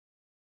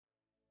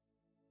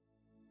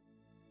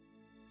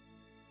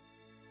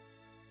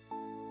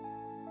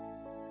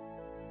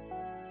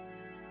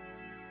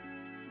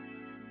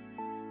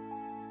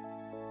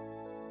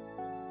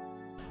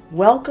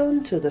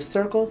Welcome to the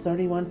Circle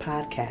 31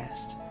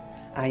 podcast.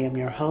 I am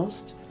your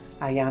host,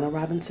 Ayana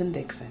Robinson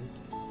Dixon.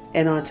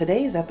 And on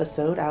today's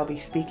episode, I'll be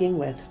speaking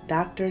with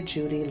Dr.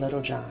 Judy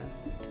Littlejohn.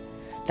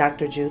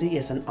 Dr. Judy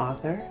is an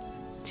author,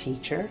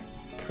 teacher,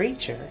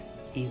 preacher,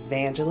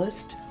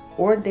 evangelist,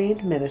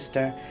 ordained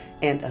minister,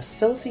 and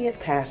associate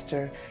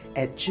pastor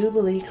at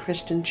Jubilee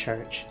Christian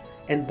Church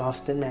in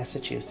Boston,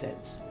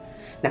 Massachusetts.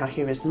 Now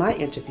here is my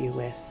interview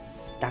with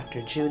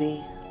Dr.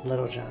 Judy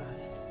Littlejohn.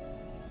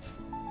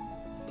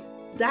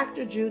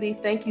 Dr. Judy,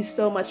 thank you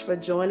so much for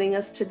joining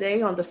us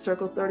today on the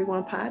Circle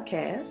 31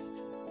 podcast.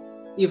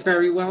 You're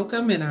very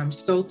welcome, and I'm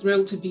so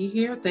thrilled to be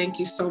here. Thank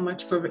you so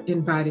much for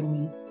inviting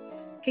me.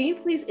 Can you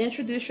please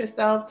introduce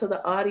yourself to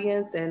the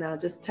audience and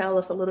just tell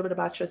us a little bit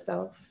about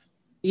yourself?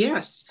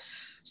 Yes.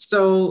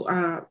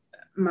 So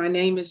my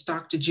name is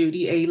Dr.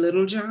 Judy A.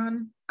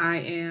 Littlejohn. I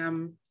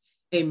am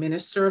a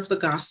minister of the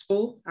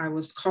gospel. I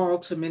was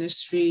called to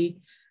ministry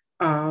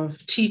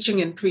of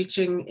teaching and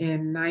preaching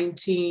in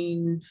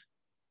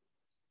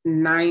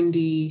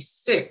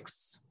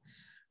 1996.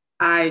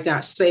 I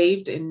got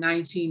saved in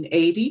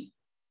 1980,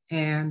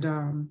 and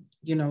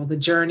the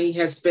journey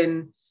has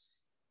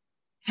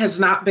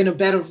not been a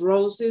bed of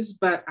roses,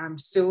 but I'm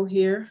still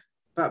here,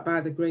 but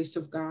by the grace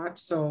of God.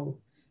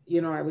 So,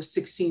 I was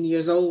 16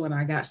 years old when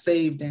I got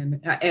saved,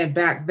 and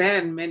back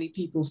then many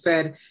people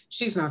said,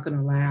 she's not going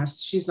to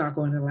last. She's not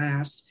going to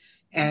last.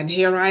 And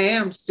here I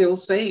am, still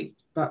saved,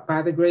 but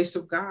by the grace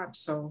of God.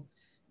 So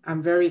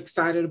I'm very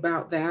excited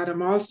about that.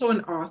 I'm also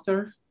an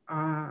author.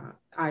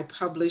 I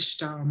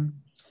published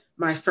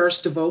my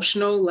first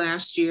devotional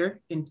last year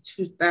in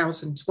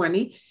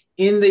 2020,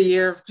 in the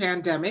year of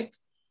pandemic,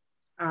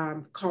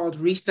 called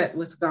Reset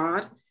with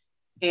God.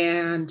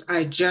 And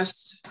I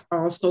just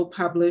also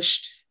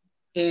published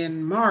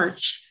in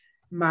March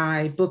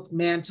my book,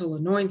 Mantle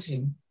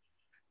Anointing,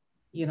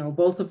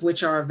 both of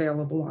which are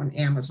available on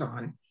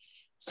Amazon.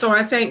 So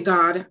I thank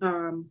God.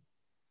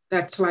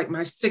 That's like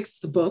my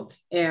sixth book,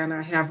 and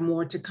I have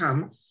more to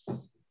come.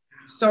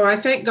 So I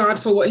thank God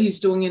for what he's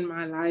doing in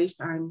my life.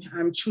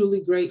 I'm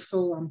truly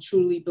grateful. I'm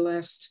truly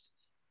blessed.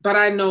 But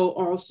I know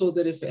also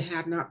that if it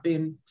had not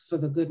been for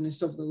the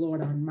goodness of the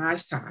Lord on my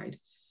side,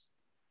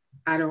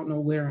 I don't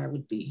know where I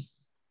would be.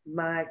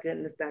 My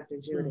goodness, Dr.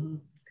 Judy. Mm-hmm.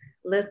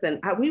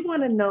 Listen, we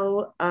want to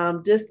know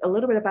just a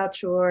little bit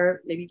about your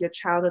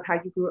childhood,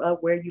 how you grew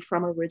up, where you're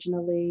from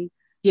originally.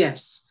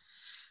 Yes.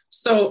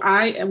 So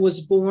I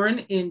was born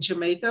in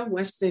Jamaica,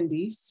 West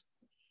Indies,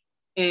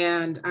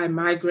 and I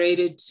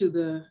migrated to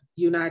the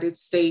United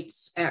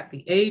States at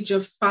the age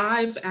of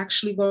 5,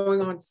 actually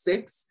going on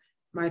 6.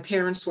 My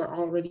parents were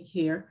already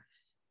here.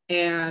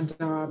 And,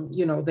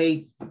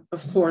 they,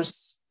 of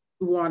course,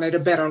 wanted a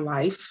better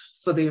life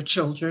for their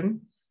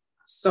children.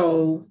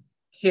 So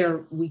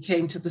here we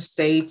came to the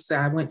States.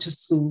 I went to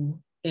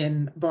school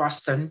in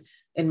Boston,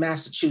 in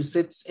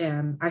Massachusetts,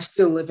 and I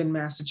still live in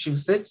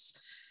Massachusetts.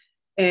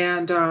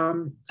 And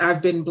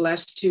I've been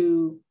blessed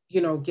to,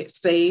 get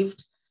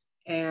saved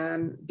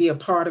and be a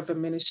part of a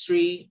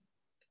ministry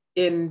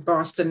in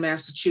Boston,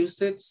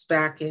 Massachusetts,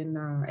 back in,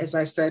 as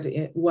I said,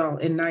 in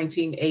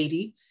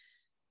 1980.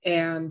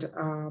 And,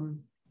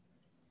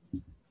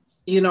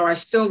 I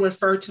still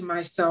refer to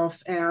myself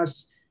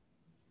as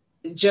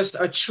just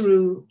a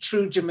true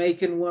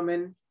Jamaican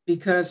woman,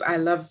 because I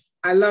love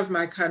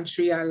my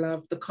country. I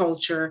love the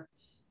culture.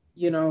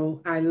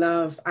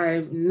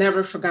 I've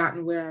never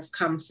forgotten where I've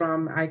come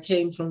from. I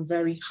came from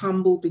very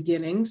humble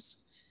beginnings.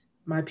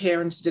 My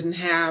parents didn't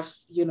have,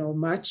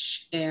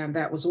 much, and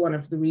that was one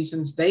of the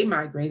reasons they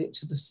migrated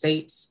to the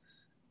States,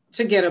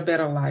 to get a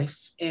better life.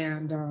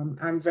 And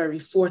I'm very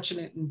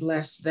fortunate and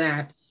blessed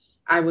that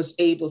I was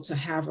able to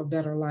have a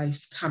better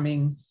life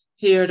coming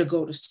here to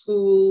go to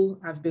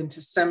school. I've been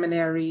to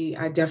seminary.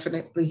 I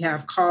definitely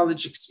have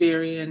college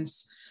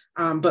experience,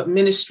 but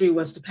ministry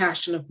was the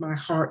passion of my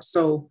heart.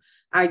 So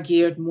I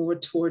geared more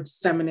towards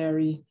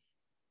seminary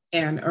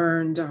and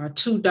earned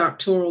 2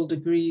 doctoral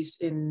degrees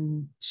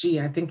in,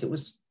 I think it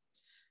was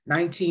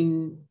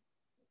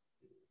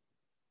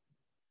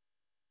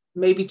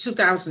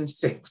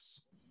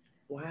 2006.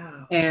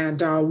 Wow.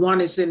 And one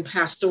is in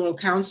pastoral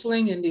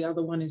counseling and the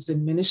other one is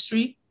in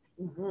ministry.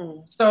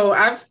 Mm-hmm. So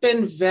I've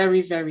been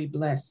very, very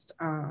blessed.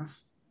 The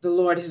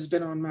Lord has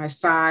been on my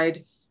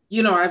side.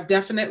 I've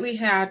definitely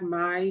had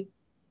my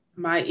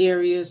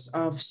areas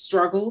of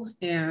struggle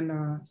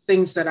and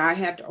things that I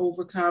had to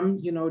overcome.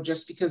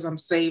 Just because I'm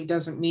saved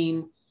doesn't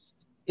mean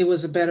it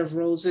was a bed of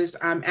roses.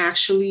 I'm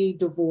actually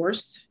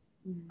divorced.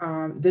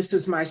 This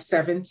is my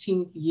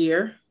 17th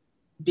year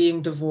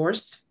being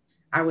divorced.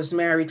 I was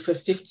married for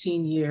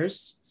 15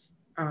 years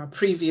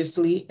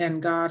previously,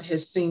 and God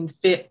has seen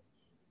fit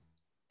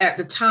at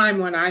the time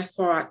when I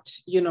thought,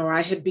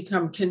 I had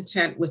become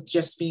content with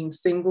just being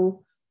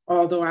single,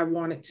 although I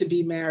wanted to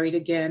be married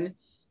again.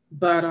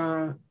 But,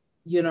 I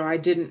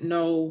didn't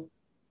know,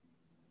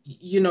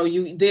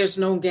 there's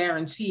no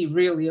guarantee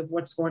really of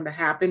what's going to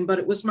happen, but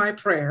it was my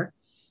prayer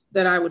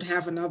that I would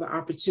have another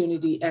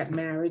opportunity at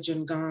marriage,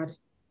 and God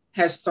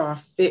has saw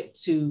fit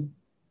to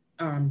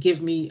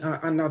give me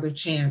another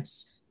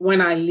chance. when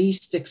I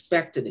least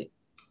expected it.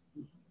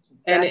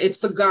 And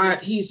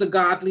he's a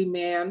godly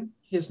man.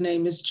 His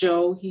name is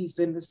Joe. He's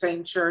in the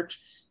same church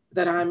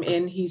that I'm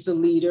in. He's a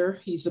leader.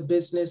 He's a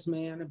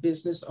businessman, a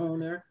business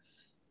owner.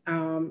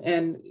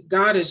 And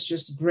God is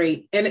just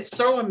great. And it's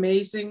so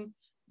amazing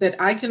that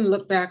I can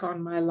look back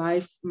on my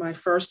life. My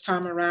first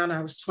time around,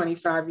 I was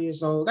 25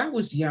 years old. I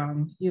was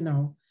young,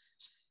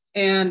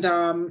 and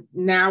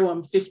now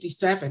I'm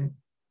 57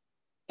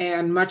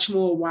 and much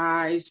more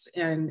wise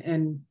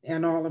and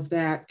all of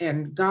that.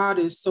 And God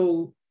is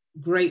so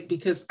great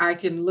because I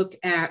can look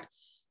at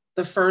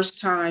the first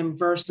time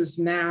versus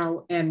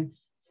now, and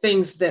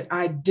things that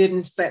I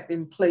didn't set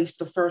in place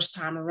the first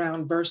time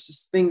around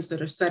versus things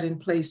that are set in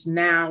place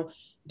now.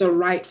 The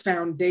right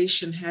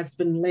foundation has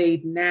been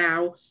laid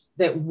now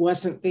that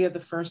wasn't there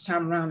the first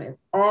time around. And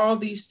all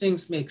these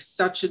things make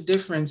such a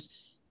difference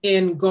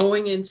in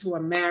going into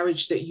a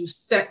marriage that you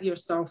set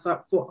yourself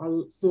up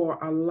for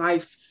a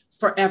life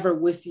forever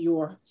with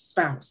your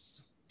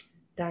spouse.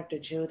 Dr.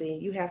 Judy,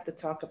 you have to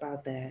talk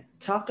about that.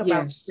 Talk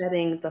about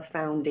setting the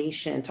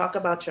foundation. Talk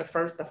about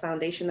the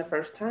foundation the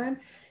first time.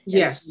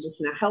 Yes.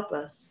 Now help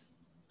us.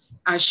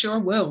 I sure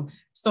will.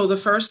 So the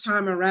first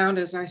time around,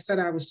 as I said,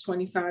 I was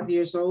 25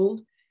 years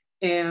old,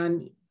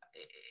 and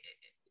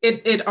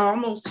it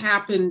almost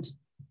happened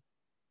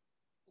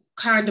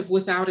kind of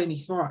without any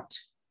thought,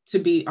 to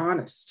be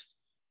honest.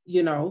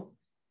 The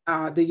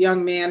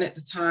young man at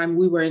the time,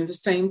 we were in the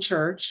same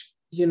church.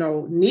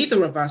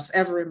 Neither of us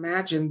ever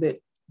imagined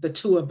that the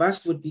two of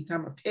us would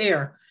become a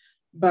pair,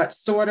 but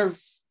sort of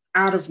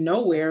out of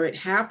nowhere, it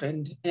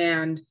happened.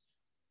 And,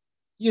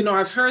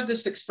 I've heard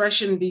this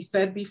expression be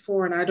said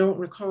before, and I don't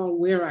recall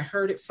where I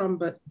heard it from,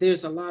 but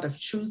there's a lot of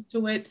truth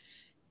to it.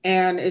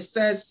 And it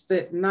says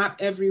that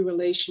not every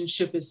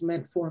relationship is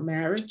meant for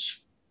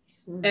marriage.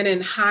 Mm-hmm. And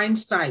in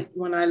hindsight,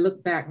 when I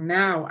look back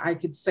now, I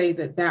could say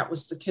that that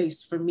was the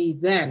case for me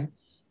then,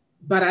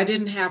 but I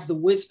didn't have the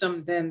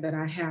wisdom then that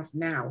I have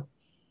now.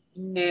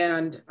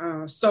 And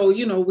so,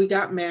 we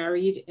got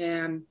married,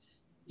 and,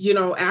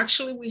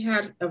 actually we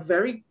had a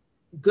very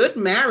good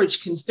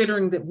marriage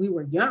considering that we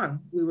were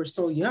young. We were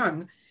so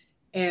young,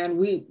 and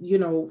we,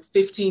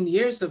 15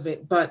 years of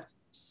it. But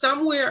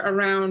somewhere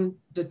around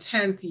the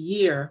 10th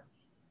year,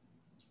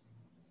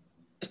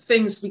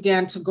 things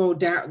began to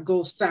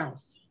go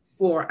south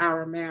for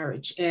our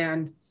marriage.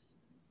 And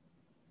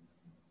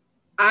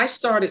I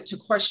started to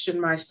question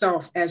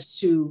myself as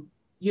to,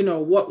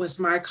 what was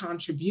my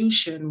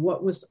contribution?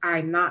 What was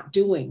I not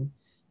doing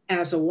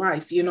as a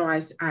wife?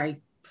 I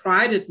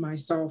prided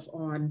myself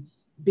on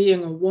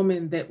being a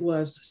woman that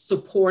was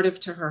supportive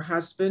to her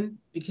husband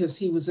because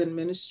he was in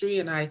ministry,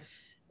 and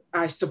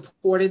I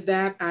supported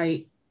that.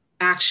 I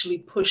actually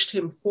pushed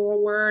him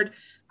forward.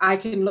 I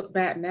can look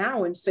back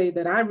now and say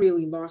that I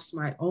really lost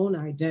my own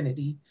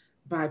identity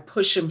by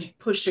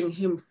pushing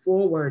him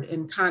forward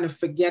and kind of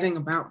forgetting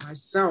about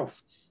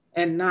myself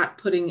and not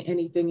putting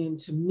anything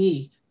into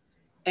me.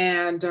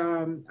 And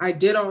I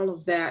did all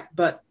of that.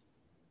 But,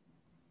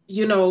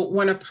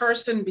 when a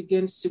person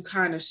begins to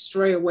kind of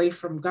stray away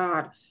from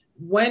God,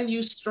 when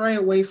you stray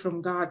away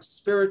from God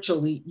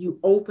spiritually, you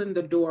open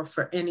the door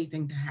for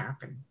anything to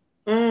happen.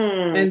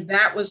 And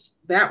that was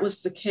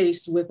the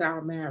case with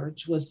our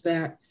marriage, was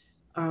that,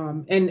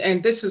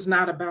 and this is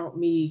not about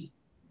me,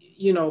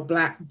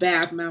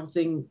 bad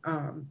mouthing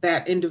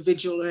that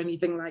individual or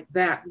anything like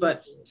that,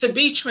 but to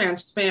be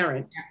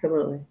transparent.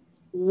 Absolutely.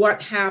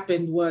 What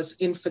happened was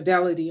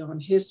infidelity on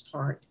his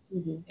part.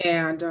 Mm-hmm.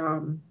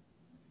 And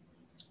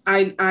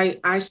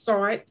I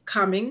saw it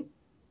coming,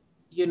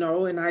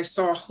 and I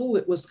saw who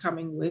it was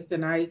coming with.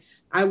 And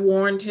I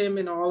warned him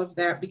and all of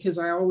that, because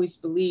I always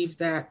believed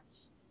that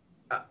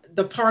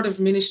the part of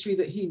ministry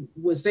that he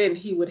was in,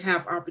 he would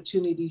have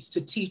opportunities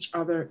to teach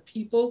other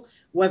people,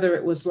 whether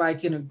it was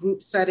like in a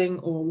group setting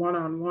or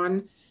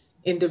one-on-one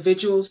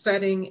individual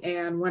setting.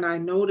 And when I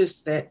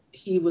noticed that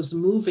he was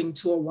moving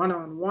to a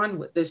one-on-one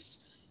with this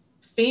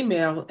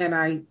female, and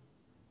I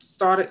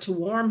started to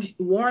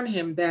warn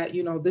him that,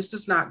 this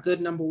is not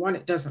good. Number one,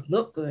 it doesn't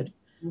look good.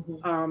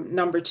 Mm-hmm.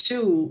 Number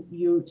two,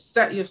 you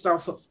set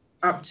yourself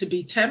up to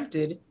be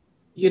tempted.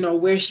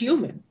 We're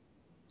human.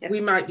 Yes. We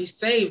might be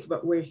saved,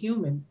 but we're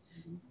human.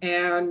 Mm-hmm.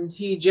 And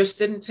he just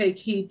didn't take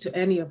heed to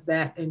any of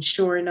that. And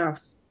sure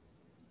enough,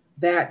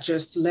 that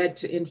just led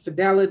to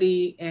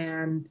infidelity.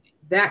 And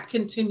that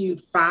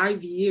continued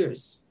 5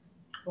 years.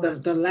 Wow.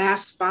 The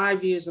last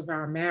 5 years of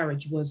our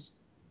marriage was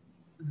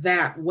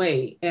that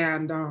way.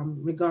 And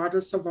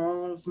regardless of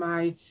all of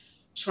my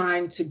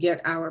trying to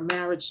get our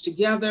marriage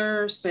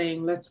together,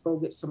 saying, let's go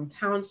get some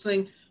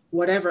counseling,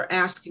 whatever,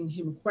 asking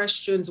him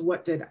questions,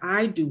 what did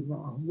I do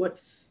wrong?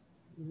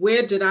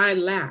 Where did I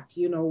lack?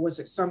 Was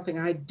it something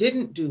I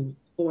didn't do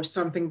or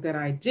something that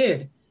I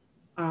did?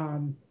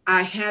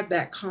 I had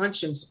that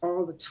conscience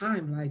all the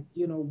time, like,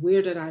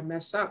 where did I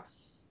mess up?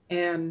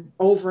 And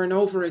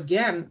over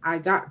again, I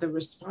got the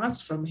response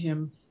from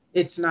him,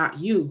 it's not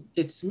you,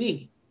 it's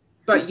me.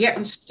 But yet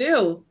and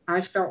still,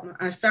 I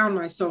found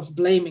myself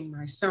blaming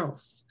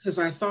myself, because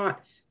I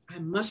thought I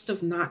must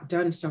have not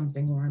done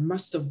something, or I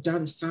must have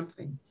done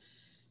something.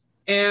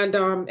 And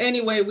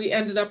anyway, we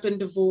ended up in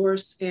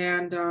divorce.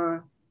 And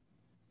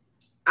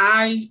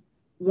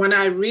when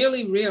I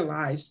really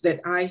realized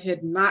that I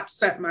had not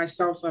set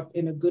myself up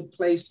in a good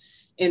place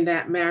in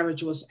that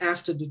marriage was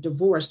after the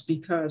divorce,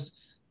 because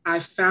I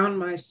found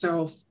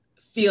myself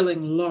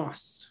feeling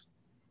lost.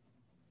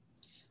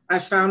 I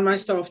found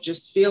myself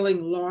just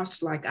feeling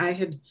lost, like I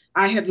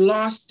had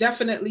lost.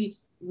 Definitely,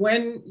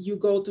 when you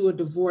go through a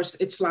divorce,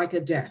 it's like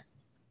a death.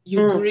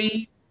 You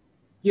grieve,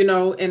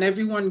 and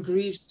everyone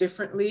grieves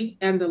differently.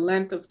 And the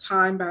length of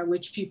time by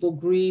which people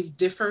grieve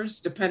differs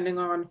depending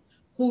on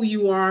who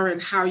you are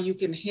and how you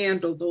can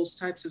handle those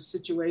types of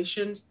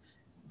situations.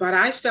 But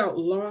I felt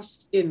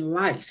lost in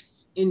life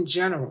in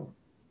general.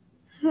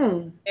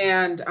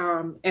 And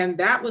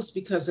that was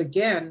because,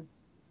 again,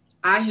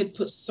 I had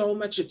put so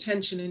much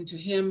attention into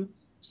him,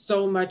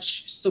 so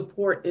much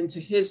support into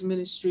his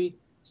ministry,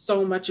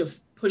 so much of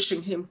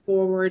pushing him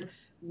forward.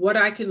 What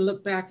I can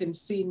look back and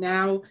see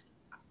now,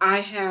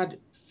 I had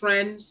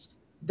friends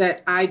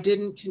that I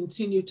didn't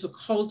continue to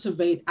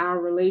cultivate our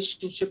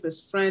relationship as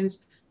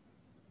friends.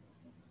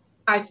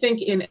 I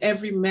think in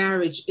every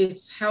marriage,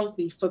 it's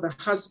healthy for the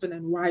husband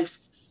and wife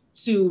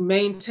to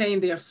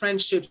maintain their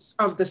friendships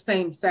of the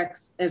same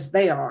sex as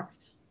they are,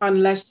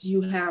 unless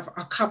you have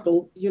a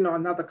couple,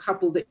 another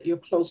couple that you're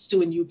close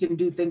to and you can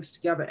do things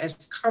together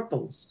as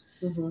couples.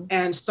 Mm-hmm.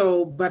 And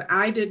so, but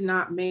I did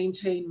not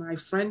maintain my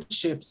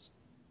friendships,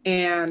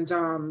 and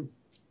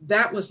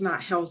that was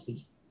not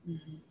healthy.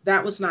 Mm-hmm.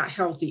 That was not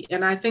healthy.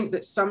 And I think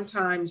that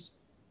sometimes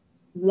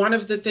one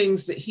of the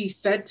things that he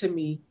said to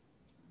me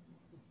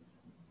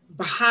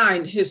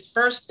behind his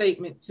first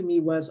statement to me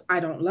was, I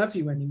don't love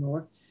you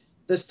anymore.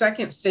 The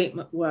second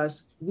statement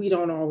was, we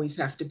don't always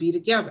have to be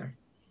together.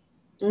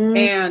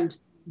 And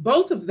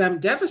both of them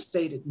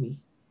devastated me.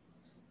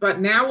 But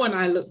now when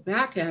I look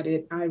back at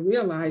it, I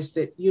realize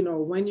that,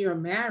 when you're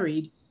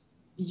married,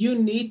 you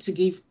need to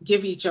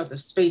give each other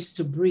space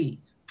to breathe.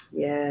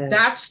 Yeah.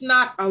 That's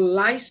not a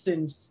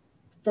license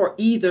for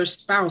either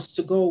spouse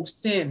to go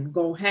sin,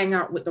 go hang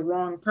out with the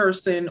wrong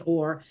person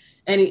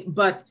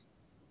but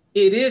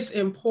it is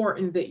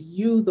important that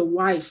you, the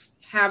wife,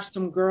 have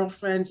some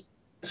girlfriends.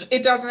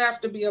 It doesn't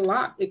have to be a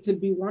lot. It could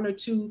be one or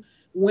two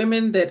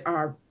women that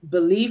are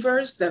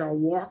believers, that are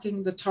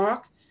walking the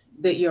talk,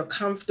 that you're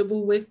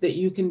comfortable with, that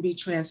you can be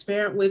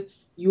transparent with.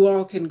 You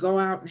all can go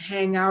out and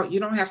hang out. You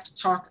don't have to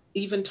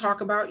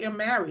talk about your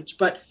marriage,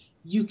 but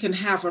you can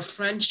have a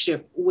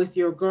friendship with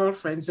your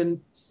girlfriends. And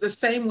it's the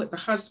same with the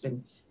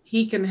husband.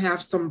 He can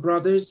have some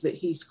brothers that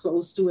he's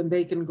close to, and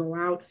they can go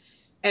out.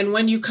 And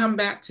when you come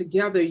back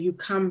together, you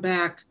come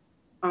back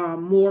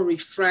more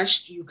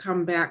refreshed. You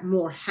come back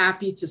more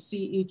happy to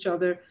see each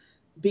other,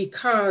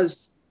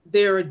 because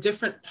there are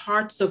different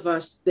parts of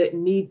us that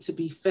need to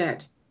be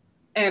fed.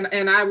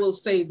 And I will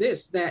say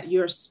this, that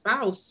your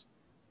spouse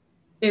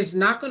is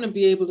not going to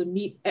be able to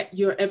meet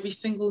your every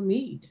single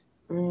need.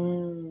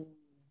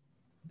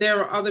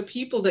 There are other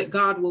people that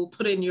God will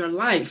put in your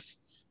life.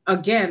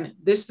 Again,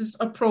 this is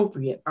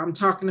appropriate. I'm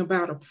talking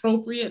about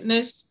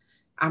appropriateness.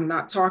 I'm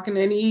not talking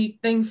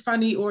anything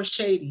funny or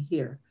shady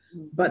here,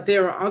 but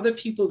there are other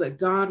people that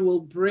God will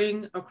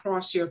bring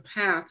across your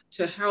path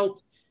to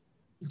help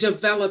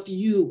develop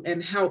you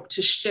and help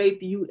to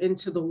shape you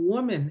into the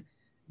woman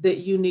that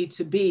you need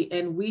to be.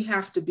 And we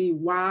have to be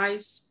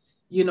wise.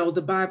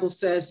 The Bible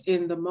says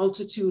in the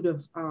multitude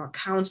of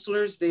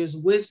counselors, there's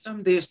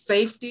wisdom, there's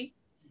safety.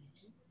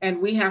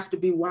 And we have to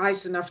be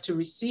wise enough to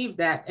receive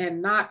that,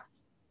 and not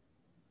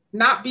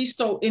be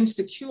so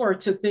insecure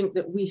to think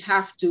that we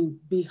have to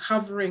be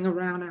hovering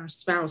around our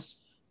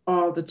spouse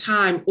all the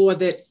time, or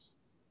that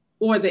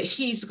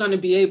he's going to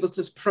be able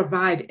to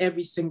provide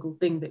every single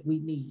thing that we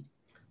need,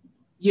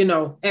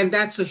 and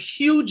that's a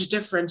huge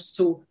difference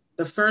to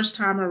the first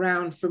time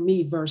around for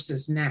me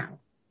versus now.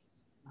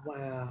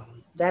 Wow.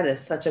 That is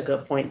such a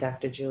good point,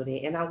 Dr.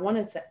 Judy. And I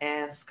wanted to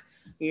ask,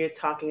 you're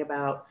talking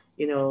about,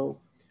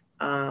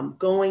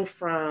 going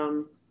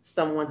from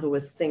someone who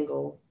is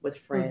single with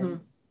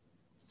friends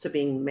to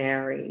being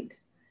married,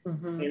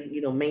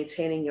 and,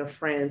 maintaining your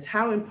friends.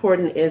 How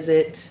important is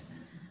it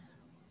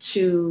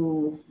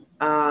to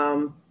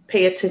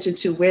pay attention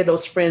to where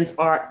those friends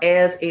are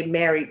as a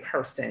married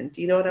person?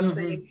 Do you know what I'm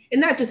saying?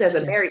 And not just as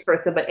a married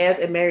person, but as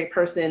a married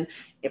person,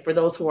 and for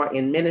those who are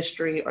in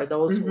ministry, or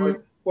those who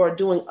are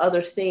doing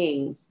other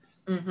things.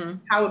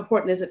 How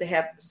important is it to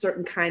have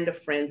certain kind of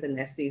friends in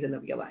that season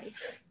of your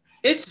life?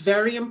 It's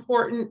very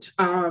important.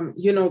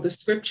 The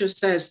scripture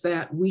says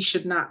that we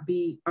should not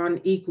be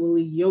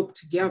unequally yoked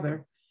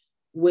together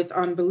with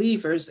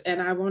unbelievers.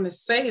 And I want to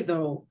say,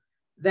 though,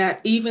 that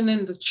even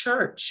in the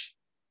church,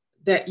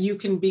 that you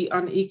can be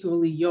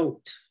unequally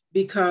yoked,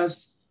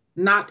 because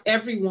not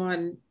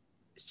everyone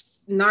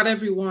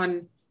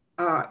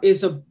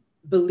is a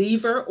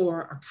believer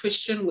or a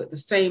Christian with the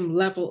same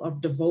level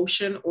of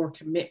devotion or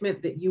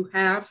commitment that you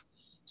have.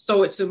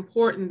 So it's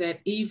important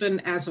that even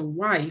as a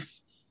wife,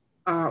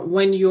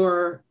 when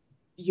you're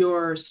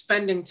you're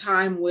spending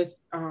time with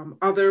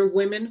other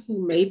women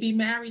who may be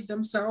married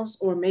themselves,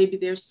 or maybe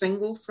they're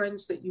single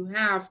friends that you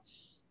have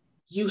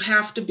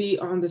to be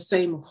on the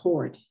same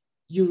accord.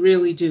 You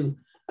really do.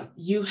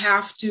 You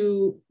have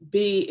to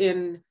be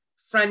in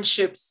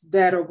friendships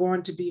that are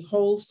going to be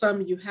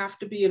wholesome. You have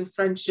to be in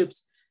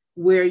friendships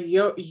where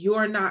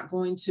you're not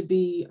going to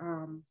be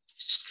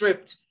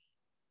stripped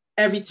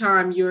every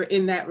time you're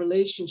in that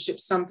relationship.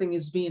 Something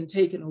is being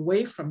taken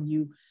away from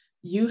you.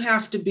 You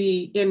have to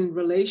be in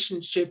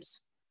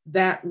relationships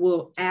that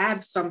will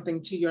add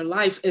something to your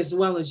life, as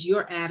well as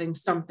you're adding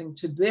something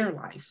to their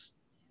life.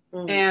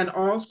 And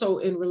also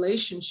in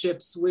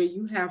relationships where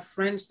you have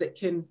friends that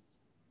can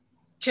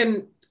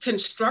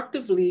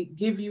constructively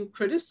give you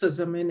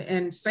criticism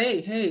and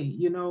say, hey,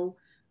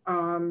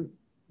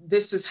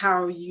 this is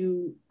how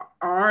you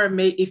are.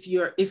 If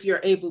you're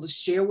able to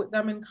share with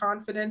them in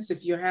confidence,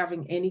 if you're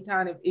having any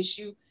kind of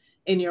issue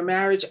in your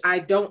marriage, I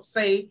don't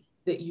say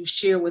that you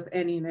share with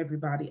any and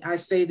everybody. I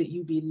say that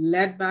you be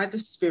led by the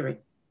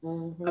Spirit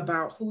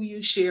about who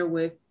you share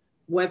with,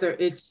 whether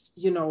it's,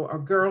 a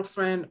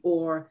girlfriend,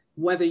 or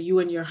whether you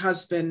and your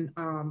husband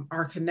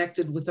are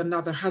connected with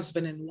another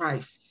husband and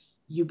wife.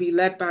 You be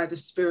led by the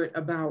Spirit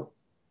about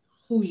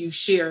who you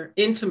share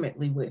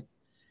intimately with.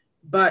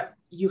 But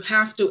you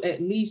have to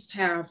at least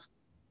have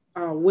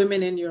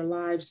women in your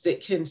lives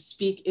that can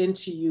speak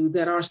into you,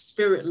 that are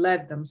Spirit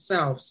led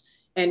themselves.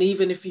 And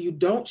even if you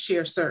don't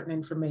share certain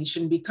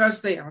information, because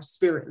they are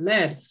Spirit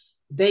led,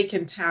 they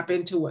can tap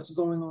into what's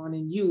going on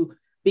in you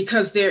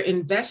because they're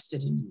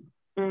invested in you.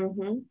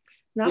 Mm-hmm.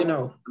 Now,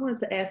 I wanted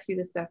to ask you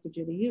this, Dr.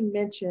 Judy. You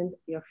mentioned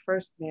your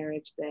first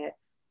marriage that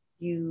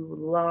you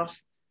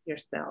lost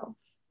yourself.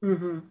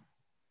 Mm-hmm.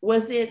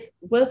 Was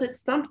it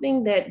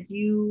something that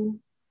you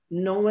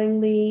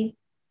knowingly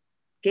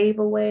gave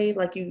away,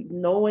 like you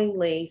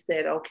knowingly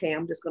said, okay,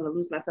 I'm just going to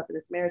lose myself in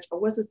this marriage? Or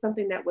was it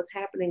something that was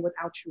happening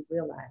without you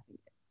realizing it?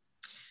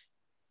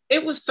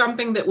 It was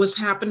something that was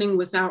happening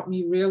without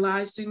me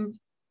realizing.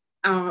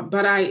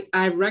 But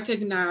I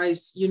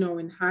recognize,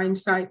 in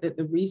hindsight, that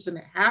the reason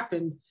it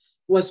happened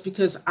was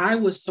because I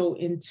was so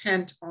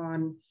intent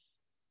on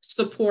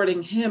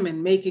supporting him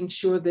and making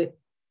sure that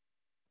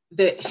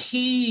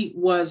he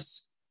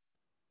was,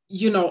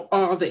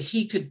 all that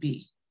he could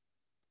be.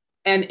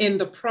 And in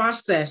the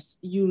process,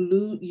 you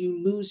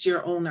lose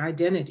your own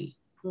identity.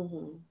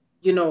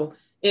 Mm-hmm.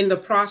 In the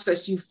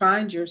process, you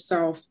find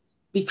yourself,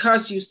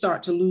 because you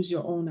start to lose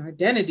your own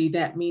identity,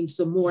 that means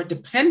the more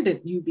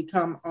dependent you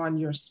become on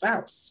your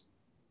spouse.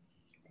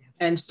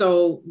 And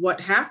so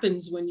what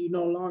happens when you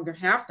no longer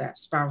have that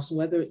spouse,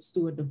 whether it's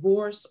through a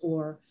divorce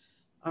or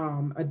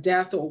a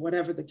death or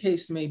whatever the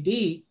case may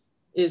be,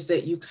 is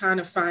that you kind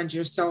of find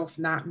yourself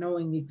not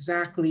knowing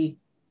exactly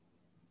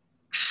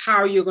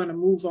how you're going to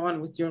move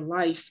on with your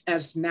life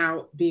as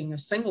now being a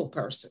single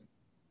person.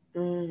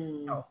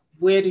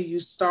 Where do you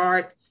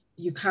start?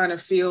 You kind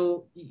of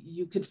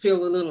you could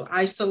feel a little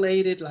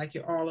isolated, like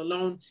you're all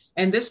alone.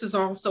 And this is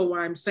also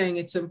why I'm saying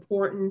it's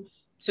important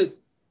to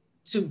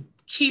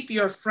keep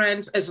your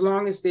friends, as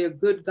long as they're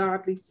good,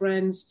 godly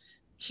friends.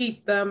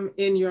 Keep them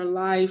in your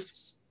life.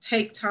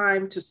 Take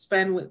time to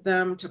spend with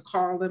them, to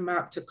call them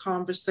up, to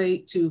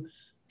conversate, to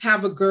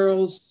have a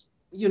girl's,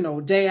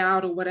 day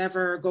out or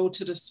whatever, go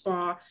to the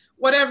spa,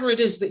 whatever it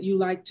is that you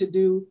like to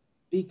do,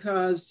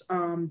 because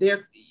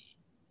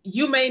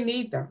you may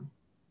need them.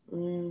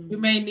 You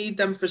may need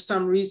them for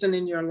some reason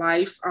in your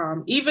life.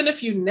 Even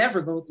if you never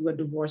go through a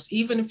divorce,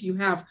 even if you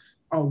have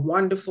a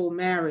wonderful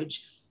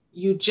marriage,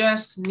 you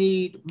just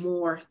need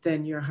more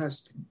than your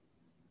husband.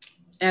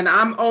 And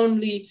I've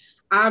only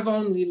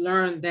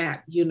learned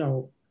that,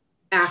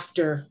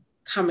 after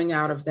coming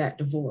out of that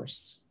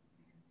divorce,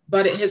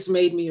 but it has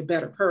made me a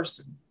better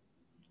person.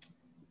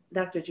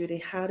 Dr. Judy,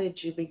 how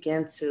did you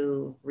begin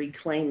to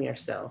reclaim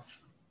yourself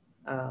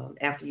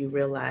after you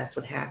realized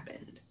what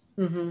happened?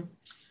 Mm-hmm.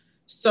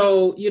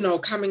 So,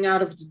 coming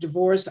out of the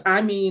divorce,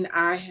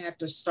 I had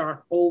to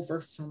start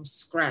over from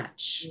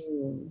scratch.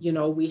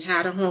 We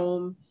had a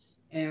home,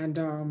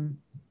 and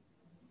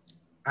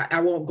I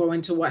won't go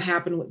into what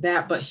happened with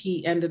that, but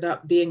he ended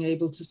up being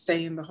able to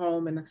stay in the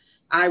home, and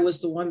I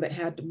was the one that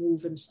had to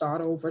move and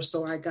start over.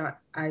 So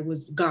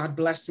God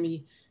blessed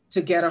me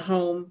to get a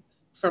home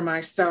for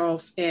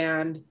myself.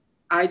 And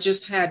I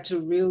just had to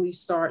really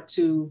start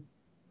to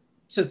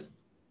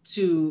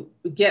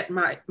get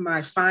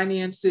my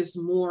finances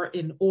more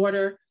in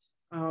order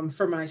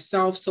for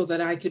myself, so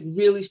that I could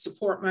really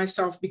support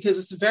myself, because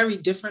it's very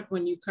different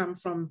when you come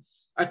from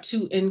a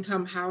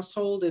 2-income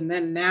household, and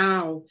then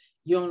now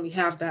you only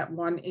have that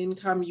one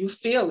income. You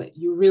feel it.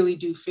 You really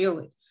do feel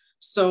it.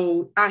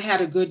 So I had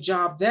a good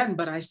job then,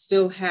 but I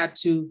still had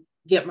to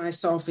get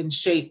myself in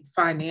shape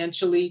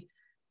financially.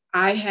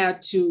 I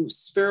had to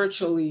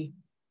spiritually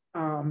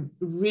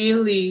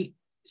really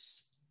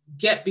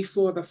get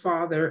before the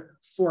Father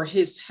for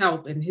his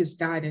help and his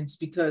guidance,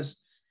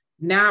 because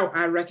now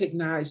I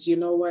recognize,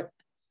 what?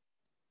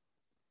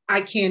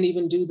 I can't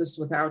even do this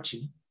without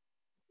you.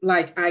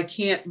 Like, I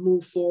can't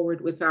move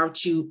forward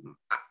without you.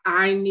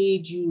 I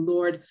need you,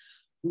 Lord.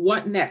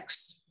 what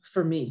next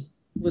for me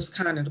was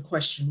kind of the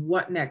question.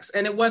 What next?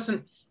 And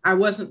I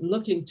wasn't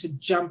looking to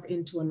jump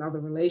into another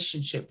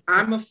relationship.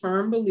 I'm a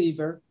firm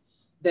believer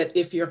that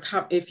if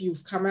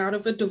you've come out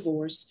of a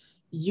divorce,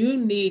 you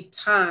need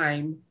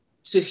time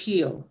to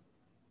heal.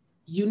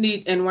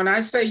 And when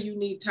I say you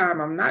need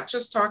time, I'm not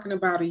just talking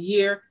about a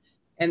year.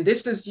 And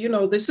this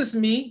is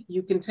me.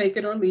 You can take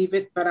it or leave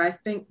it. But I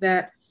think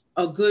that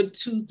a good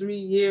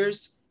 2-3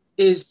 years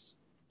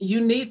you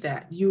need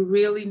that. You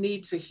really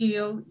need to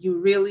heal. You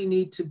really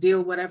need to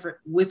deal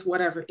with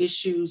whatever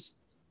issues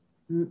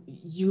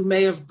you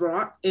may have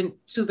brought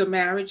into the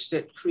marriage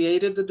that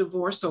created the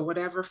divorce or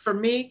whatever. For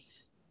me,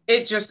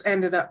 it just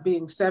ended up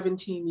being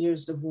 17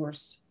 years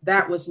divorce.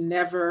 That was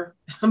never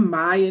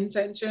my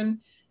intention.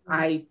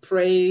 I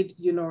prayed,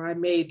 I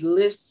made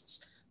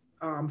lists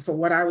for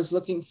what I was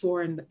looking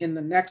for in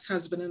the next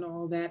husband and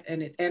all that.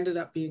 And it ended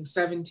up being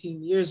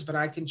 17 years. But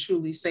I can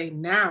truly say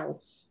now,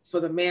 for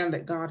the man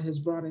that God has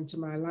brought into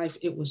my life,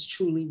 it was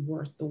truly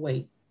worth the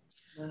wait.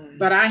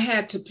 But I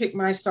had to pick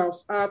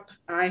myself up.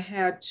 I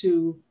had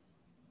to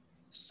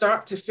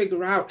start to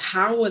figure out,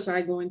 how was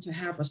I going to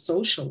have a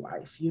social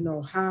life?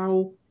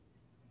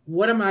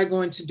 What am I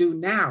going to do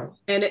now?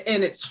 And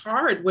it's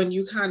hard when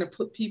you kind of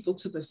put people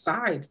to the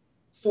side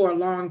for a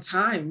long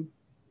time,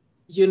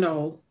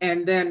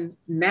 and then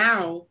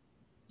now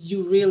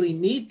you really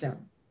need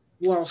them.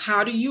 Well,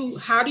 how do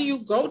you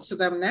go to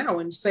them now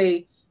and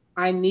say,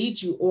 I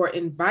need you, or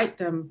invite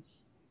them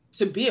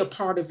to be a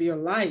part of your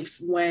life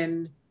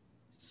when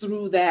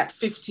through that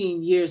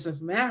 15 years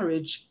of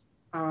marriage,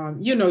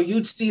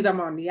 you'd see them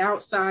on the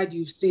outside,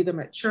 you see them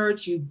at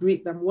church, you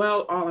greet them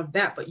well, all of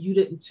that, but you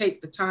didn't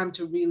take the time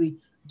to really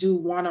do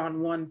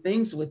one-on-one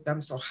things with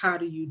them. So how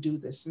do you do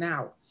this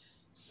now?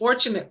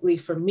 Fortunately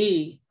for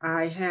me,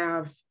 I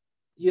have,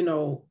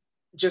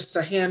 just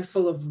a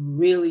handful of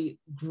really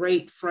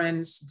great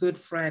friends, good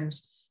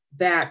friends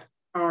that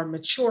are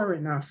mature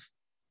enough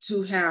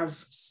to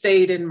have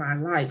stayed in my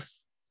life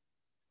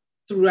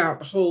throughout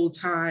the whole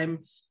time,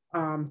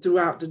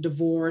 throughout the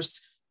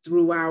divorce,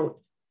 throughout,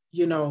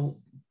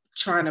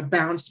 trying to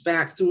bounce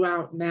back,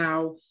 throughout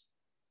now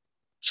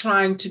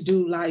trying to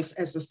do life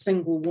as a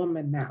single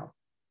woman now.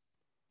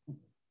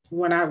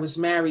 When I was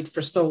married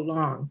for so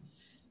long,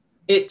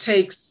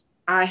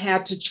 I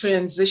had to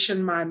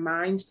transition my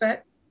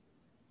mindset.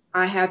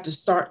 I had to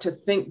start to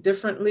think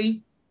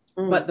differently.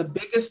 But the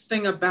biggest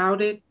thing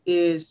about it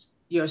is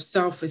your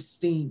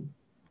self-esteem.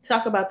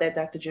 Talk about that,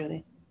 Dr.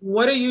 Judy.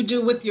 What do you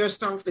do with your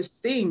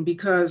self-esteem?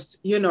 Because,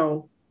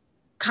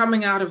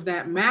 coming out of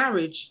that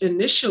marriage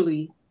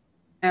initially,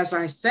 as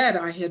I said,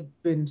 I had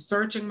been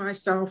searching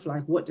myself,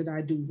 like, what did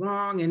I do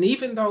wrong? And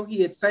even though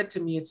he had said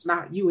to me, it's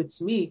not you,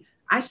 it's me,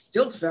 I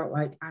still felt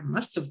like I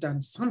must have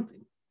done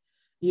something,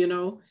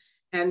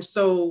 And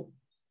so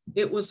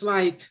it was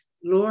like,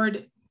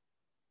 Lord,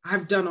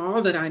 I've done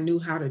all that I knew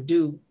how to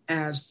do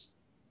as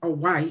a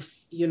wife,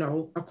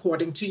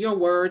 according to your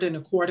word and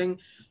according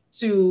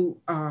to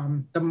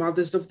the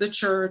mothers of the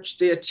church,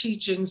 their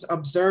teachings,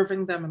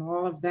 observing them and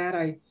all of that.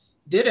 I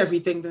did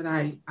everything that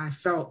I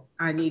felt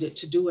I needed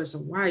to do as a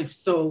wife.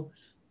 So,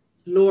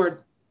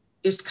 Lord,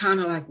 it's kind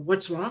of like,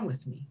 what's wrong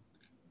with me?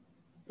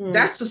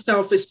 That's a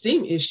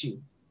self-esteem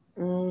issue.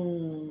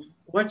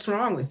 What's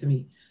wrong with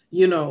me?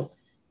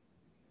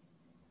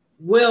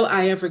 Will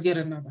I ever get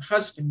another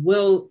husband?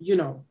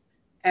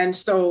 And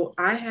so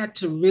I had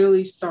to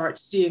really start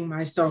seeing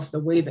myself the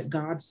way that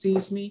God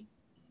sees me.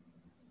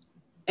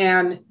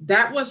 And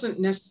that wasn't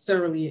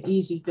necessarily an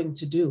easy thing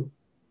to do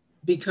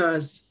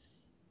because,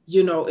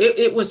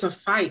 it was a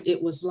fight.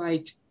 It was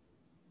like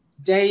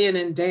day in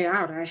and day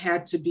out, I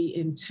had to be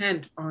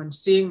intent on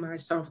seeing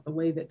myself the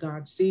way that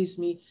God sees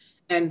me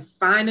and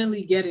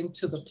finally getting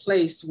to the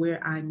place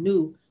where I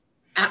knew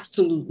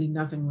absolutely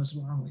nothing was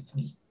wrong with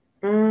me.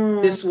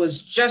 This was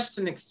just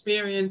an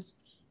experience,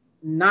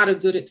 not a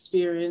good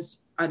experience,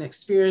 an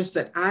experience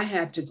that I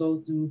had to go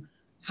through.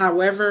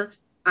 However,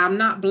 I'm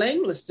not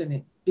blameless in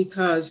it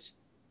because,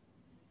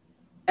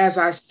 as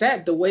I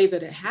said, the way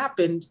that it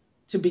happened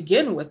to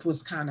begin with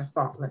was kind of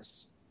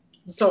thoughtless.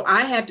 So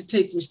I had to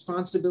take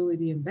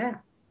responsibility in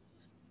that.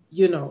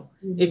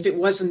 If it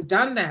wasn't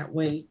done that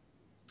way,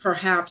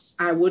 perhaps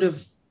I would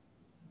have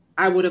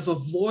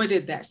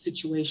avoided that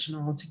situation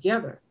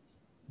altogether.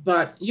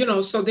 But,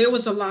 so there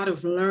was a lot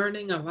of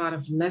learning, a lot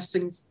of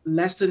lessons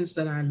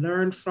that I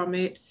learned from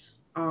it,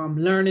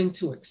 learning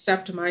to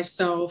accept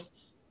myself.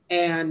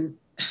 And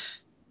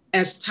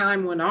as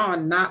time went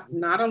on,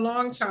 not a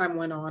long time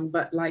went on,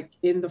 but like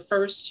in the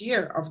first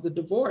year of the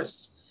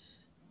divorce,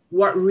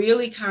 what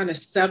really kind of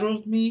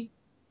settled me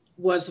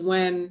was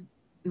when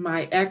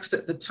my ex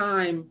at the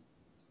time,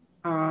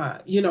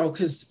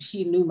 because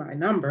he knew my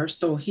number,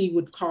 so he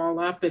would call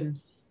up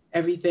and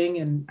everything.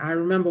 And I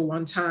remember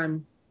one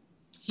time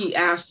he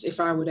asked if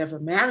I would ever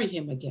marry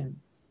him again.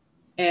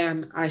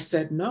 And I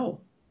said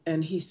no.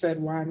 And he said,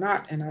 why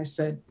not? And I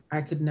said,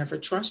 I could never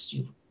trust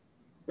you.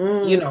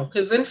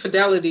 Because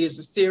infidelity is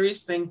a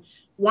serious thing.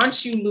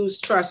 Once you lose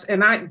trust,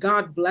 and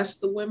God bless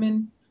the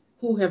women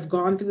who have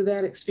gone through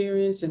that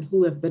experience and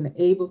who have been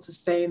able to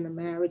stay in the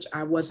marriage.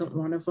 I wasn't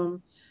one of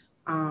them.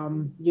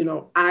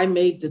 I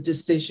made the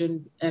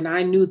decision, and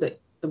I knew that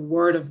the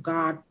word of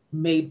God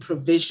made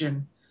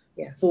provision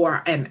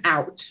for an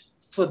out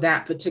for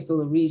that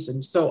particular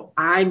reason. So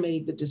I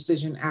made the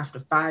decision after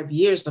 5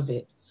 years of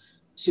it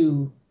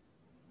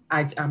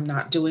I'm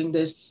not doing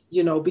this,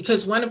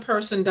 because when a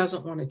person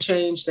doesn't want to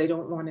change, they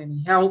don't want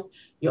any help,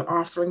 you're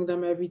offering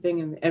them everything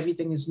and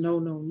everything is no,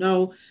 no,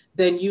 no,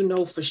 then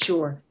for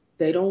sure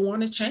they don't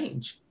want to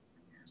change.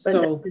 But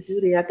Dr.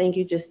 Judy, I think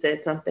you just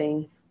said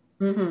something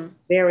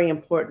very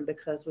important,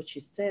 because what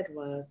you said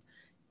was,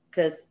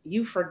 because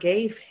you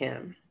forgave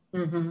him,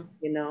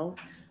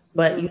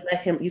 but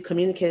you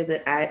communicated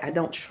that I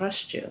don't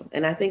trust you.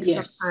 And I think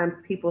sometimes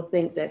people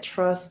think that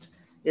trust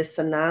is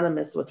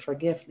synonymous with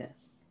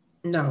forgiveness.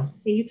 No.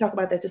 Can you talk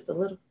about that just a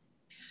little?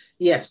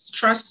 Yes,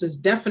 trust is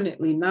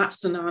definitely not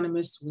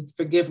synonymous with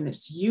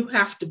forgiveness.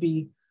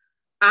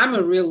 I'm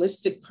a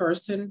realistic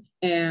person,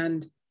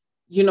 and,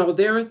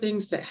 there are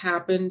things that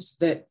happens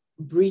that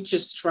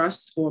breaches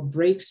trust or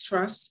breaks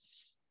trust.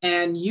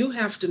 And you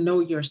have to know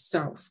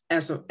yourself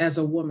as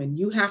a woman.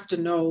 You have to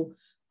know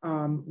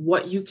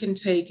what you can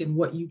take and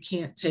what you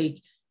can't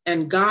take.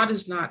 And God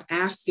is not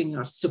asking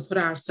us to put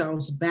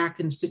ourselves back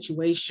in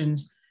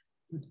situations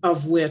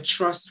of where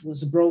trust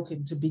was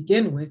broken to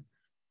begin with,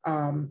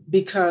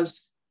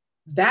 because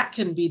that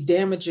can be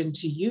damaging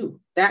to you.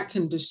 That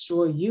can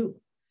destroy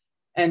you.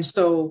 And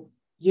so,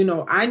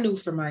 I knew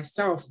for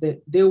myself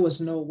that there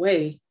was no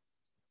way,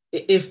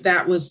 if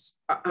that was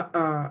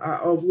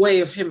a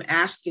way of him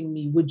asking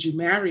me, would you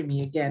marry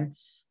me again?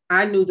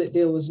 I knew that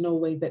there was no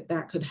way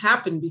that could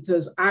happen,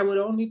 because I would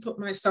only put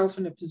myself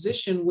in a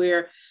position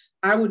where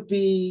I would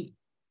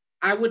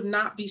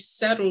not be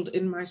settled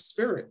in my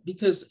spirit,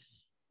 because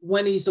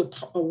when he's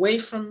away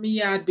from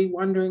me, I'd be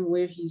wondering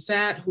where he's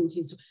at, who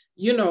he's,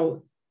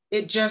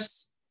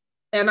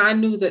 and I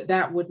knew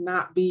that would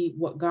not be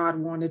what God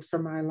wanted for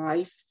my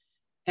life.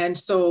 And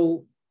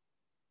so,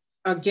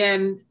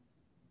 again,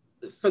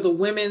 for the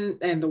women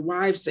and the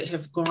wives that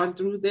have gone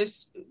through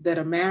this, that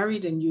are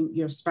married, and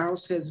your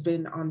spouse has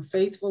been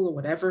unfaithful or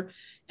whatever,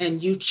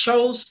 and you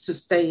chose to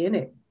stay in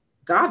it,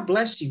 God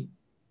bless you.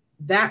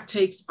 That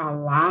takes a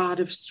lot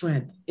of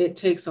strength. It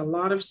takes a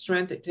lot of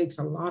strength. It takes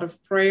a lot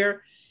of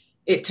prayer.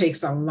 It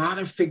takes a lot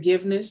of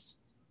forgiveness.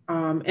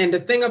 And the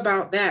thing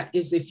about that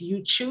is, if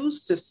you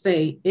choose to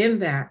stay in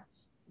that,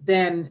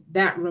 then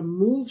that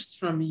removes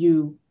from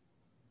you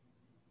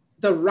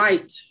the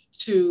right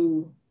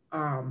to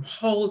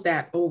hold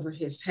that over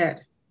his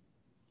head.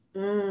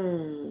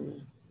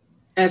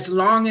 As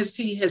long as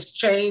he has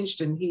changed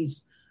and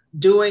he's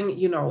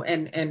doing,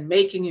 and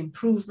making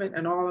improvement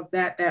and all of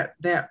that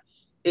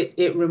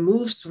it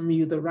removes from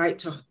you the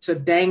right to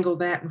dangle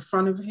that in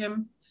front of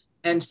him.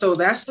 And so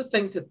that's the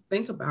thing to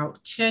think about.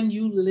 Can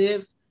you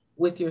live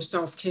with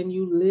yourself? Can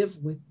you live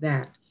with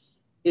that?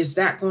 Is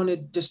that going to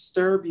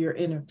disturb your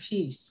inner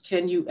peace?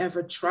 Can you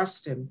ever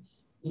trust him?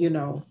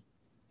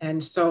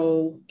 And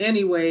so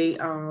anyway,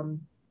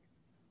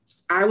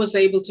 I was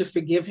able to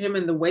forgive him.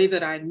 And the way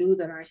that I knew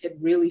that I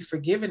had really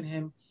forgiven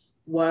him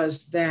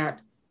was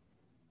that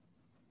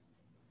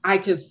I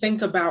could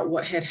think about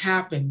what had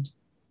happened,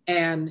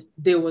 and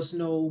there was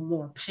no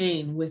more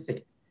pain with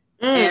it.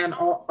 And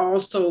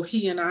also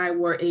he and I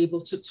were able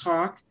to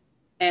talk,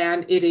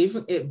 and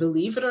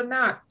believe it or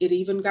not, it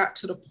even got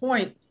to the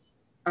point,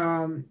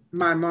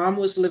 my mom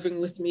was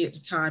living with me at the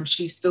time.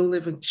 She still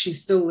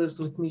lives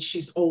with me.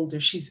 She's older.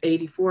 She's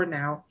 84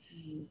 now.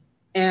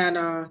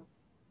 And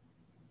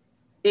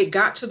it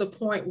got to the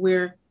point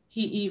where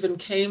he even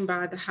came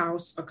by the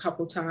house a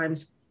couple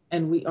times,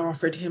 and we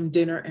offered him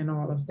dinner and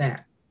all of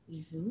that.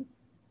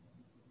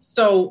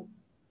 So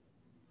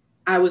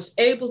I was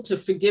able to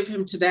forgive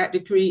him to that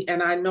degree.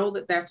 And I know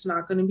that that's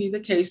not going to be the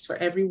case for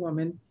every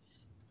woman.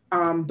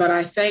 But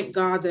I thank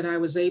God that I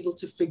was able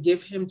to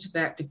forgive him to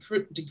that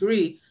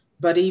degree,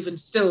 but even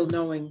still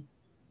knowing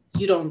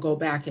you don't go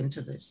back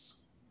into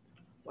this.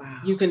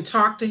 Wow. You can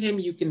talk to him,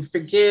 you can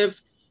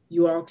forgive,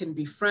 you all can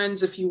be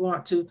friends if you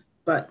want to,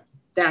 but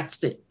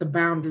that's it. The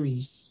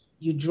boundaries,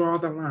 you draw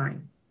the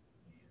line.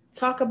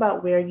 Talk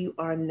about where you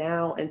are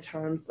now in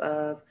terms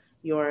of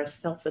your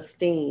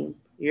self-esteem.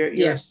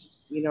 Yes.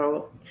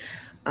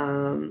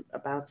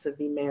 About to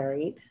be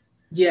married.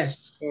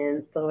 Yes.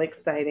 And so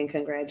exciting.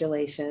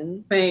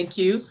 Congratulations. Thank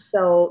you.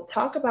 So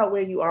talk about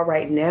where you are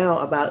right now,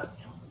 about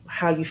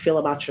how you feel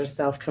about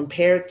yourself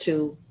compared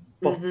to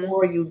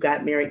before you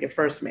got married, your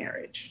first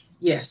marriage.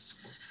 Yes.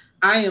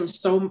 I am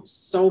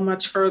so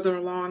much further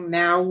along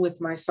now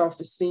with my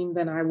self-esteem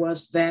than I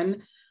was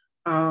then.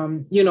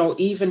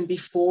 Even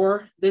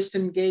before this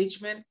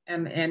engagement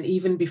and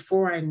even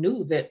before I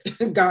knew that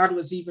God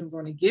was even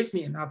going to give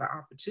me another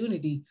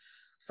opportunity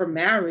for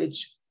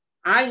marriage,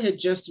 I had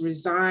just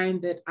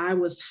resigned that I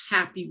was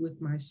happy with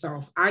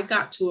myself. I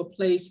got to a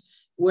place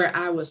where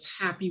I was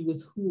happy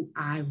with who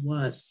I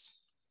was.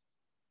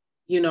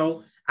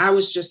 I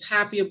was just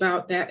happy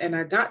about that. And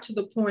I got to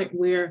the point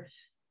where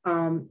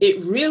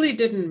it really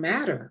didn't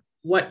matter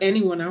what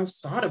anyone else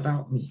thought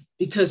about me,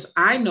 because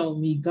I know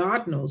me,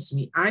 God knows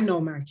me, I know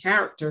my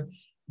character,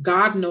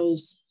 God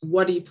knows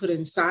what he put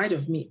inside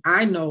of me.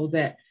 I know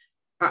that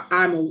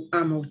I'm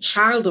a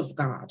child of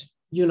God,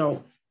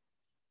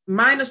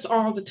 minus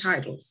all the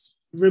titles.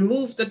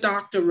 Remove the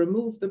doctor,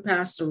 remove the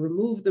pastor,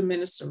 remove the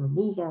minister,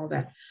 remove all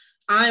that.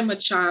 I'm a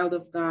child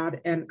of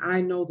God, and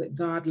I know that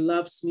God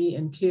loves me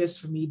and cares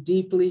for me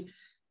deeply,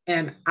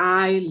 and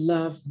I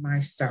love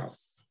myself.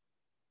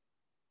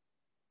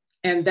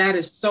 And that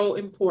is so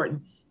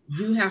important.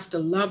 You have to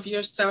love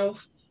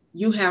yourself.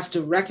 You have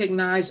to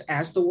recognize,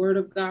 as the word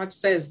of God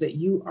says, that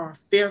you are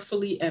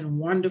fearfully and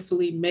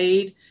wonderfully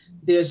made.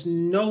 There's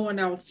no one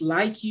else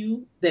like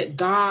you, that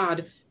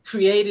God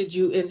created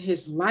you in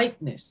his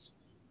likeness.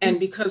 And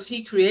because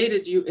he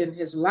created you in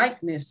his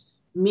likeness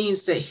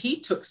means that he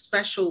took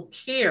special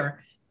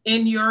care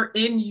in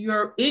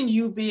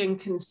you being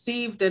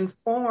conceived and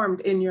formed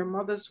in your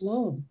mother's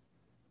womb.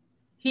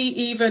 He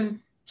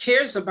even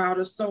cares about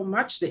us so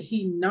much that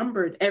he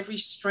numbered every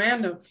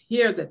strand of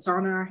hair that's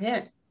on our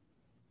head.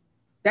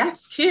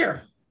 That's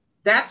care.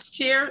 That's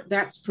care.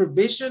 That's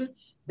provision.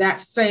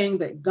 That's saying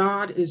that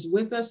God is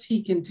with us.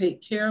 He can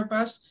take care of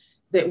us,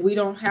 that we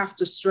don't have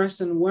to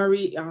stress and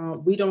worry.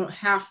 We don't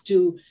have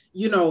to,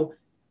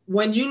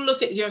 when you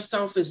look at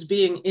yourself as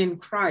being in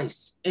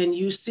Christ and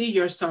you see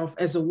yourself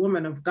as a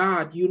woman of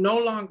God, you no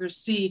longer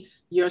see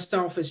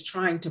yourself as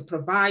trying to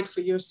provide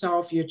for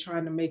yourself. You're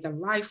trying to make a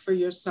life for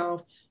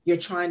yourself. You're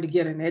trying to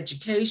get an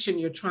education.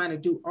 You're trying to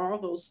do all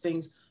those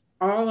things.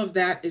 All of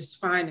that is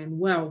fine and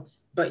well,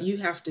 but you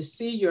have to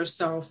see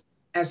yourself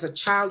as a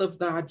child of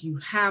God. You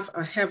have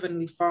a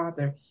heavenly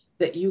Father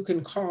that you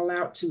can call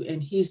out to,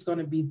 and he's going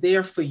to be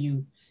there for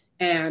you.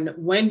 And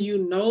when you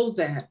know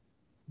that,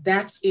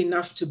 that's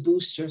enough to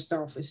boost your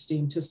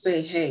self-esteem, to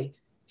say, hey,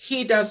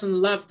 he doesn't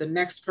love the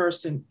next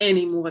person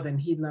any more than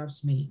he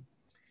loves me.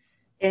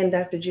 And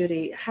Dr.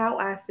 Judy, how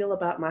I feel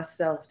about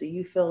myself, do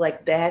you feel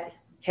like that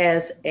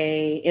has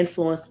an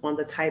influence on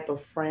the type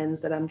of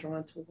friends that I'm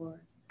drawn toward?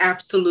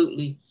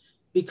 Absolutely.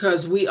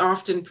 Because we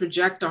often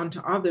project onto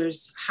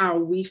others how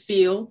we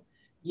feel,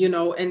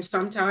 and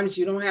sometimes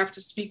you don't have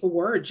to speak a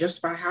word,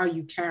 just by how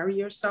you carry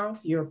yourself,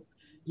 your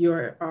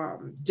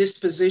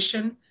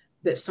disposition,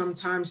 that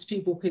sometimes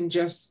people can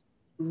just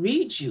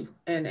read you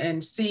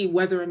and see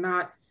whether or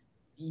not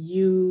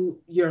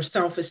your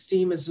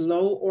self-esteem is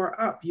low or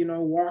up,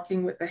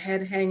 walking with the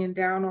head hanging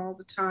down all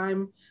the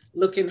time,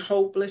 looking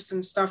hopeless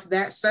and stuff.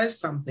 That says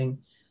something.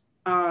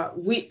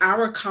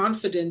 Our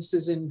confidence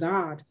is in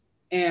God.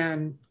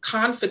 And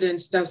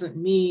confidence doesn't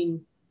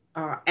mean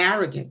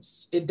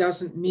arrogance. It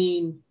doesn't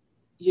mean,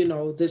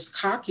 this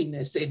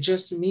cockiness. It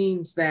just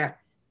means that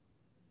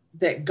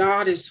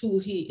God is who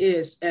he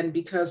is. And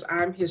because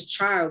I'm his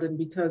child, and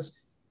because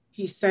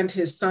he sent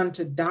his son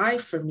to die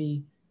for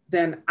me,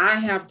 then I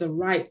have the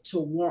right to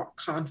walk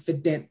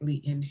confidently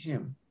in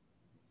him.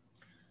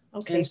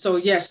 Okay. And so,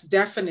 yes,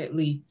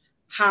 definitely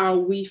how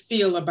we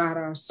feel about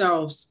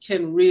ourselves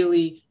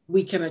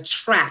we can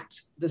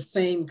attract the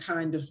same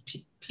kind of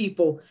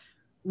people,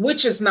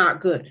 which is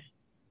not good.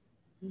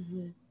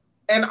 Mm-hmm.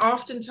 And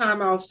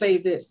oftentimes, I'll say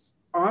this,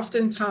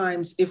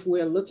 oftentimes, if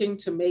we're looking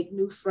to make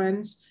new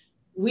friends,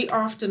 we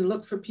often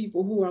look for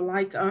people who are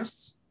like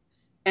us.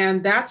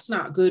 And that's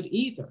not good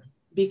either,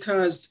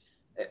 because,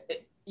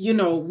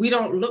 we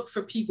don't look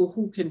for people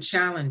who can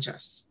challenge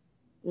us.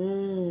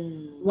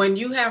 When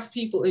you have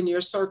people in your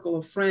circle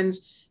of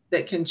friends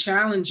that can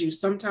challenge you,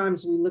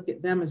 sometimes we look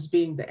at them as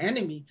being the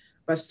enemy,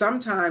 but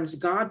sometimes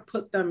God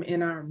put them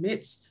in our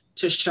midst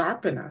to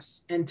sharpen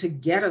us and to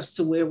get us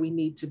to where we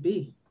need to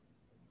be.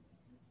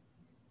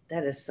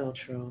 That is so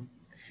true.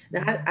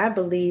 Now, I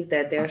believe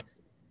that there's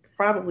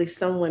probably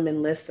some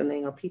women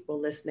listening or people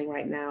listening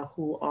right now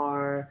who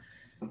are,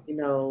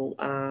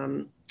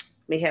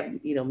 may have,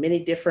 many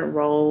different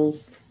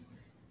roles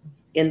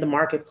in the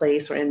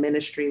marketplace or in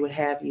ministry, what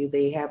have you.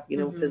 They have,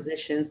 mm-hmm.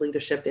 positions,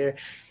 leadership there.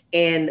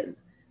 And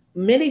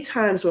many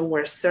times when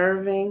we're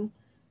serving,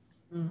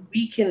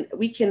 mm-hmm.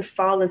 we can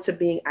fall into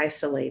being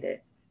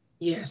isolated.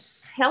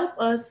 Yes. Help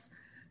us,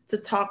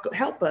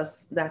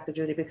 Dr.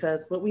 Judy,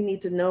 because what we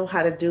need to know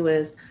how to do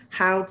is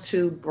how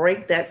to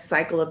break that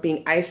cycle of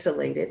being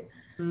isolated.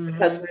 Mm-hmm.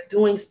 Because we're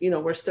doing,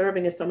 we're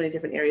serving in so many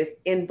different areas,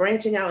 and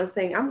branching out and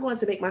saying, I'm going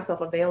to make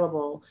myself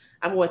available.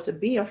 I'm going to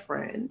be a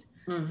friend,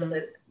 mm-hmm. so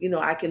that,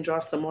 I can draw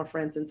some more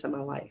friends into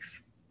my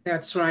life.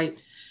 That's right.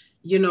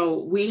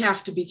 We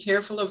have to be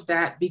careful of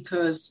that,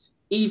 because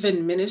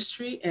even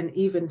ministry and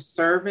even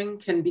serving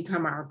can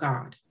become our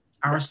God,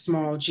 our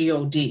small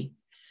God.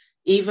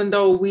 Even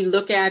though we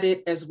look at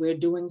it as we're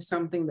doing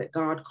something that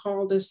God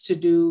called us to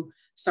do,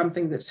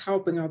 something that's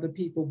helping other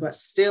people, but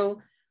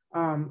still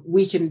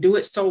we can do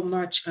it so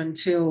much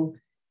until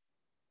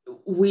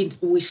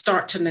we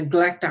start to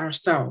neglect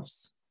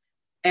ourselves.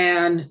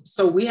 And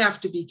so we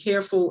have to be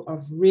careful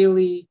of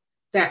really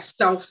that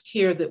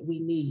self-care that we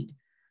need.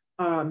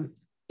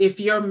 If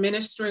you're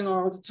ministering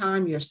all the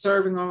time, you're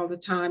serving all the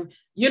time,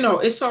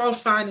 it's all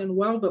fine and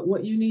well, but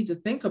what you need to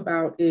think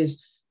about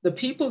is the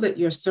people that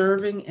you're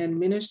serving and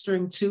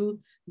ministering to,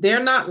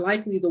 they're not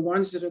likely the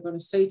ones that are going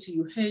to say to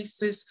you, hey,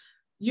 sis,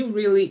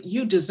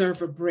 you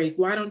deserve a break.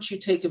 Why don't you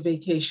take a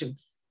vacation?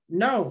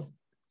 No,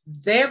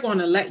 they're going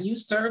to let you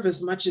serve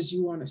as much as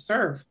you want to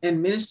serve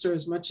and minister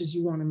as much as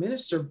you want to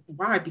minister.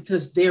 Why?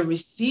 Because they're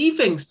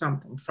receiving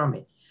something from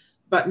it.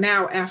 But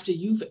now, after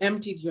you've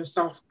emptied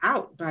yourself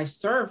out by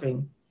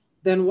serving,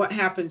 then what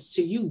happens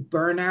to you?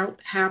 Burnout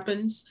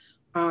happens.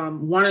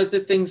 One of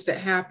the things that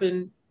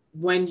happen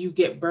when you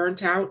get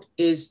burnt out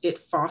is it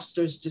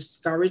fosters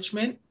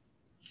discouragement.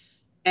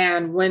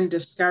 And when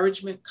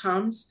discouragement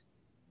comes,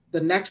 the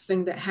next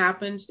thing that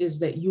happens is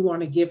that you want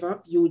to give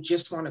up. You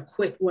just want to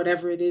quit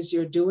whatever it is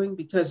you're doing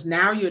because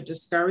now you're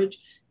discouraged.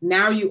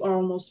 Now you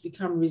almost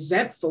become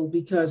resentful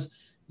because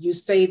you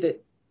say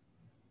that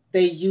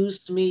they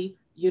used me,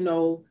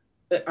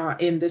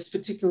 in this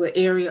particular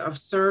area of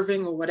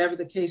serving or whatever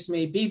the case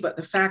may be. But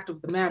the fact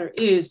of the matter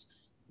is,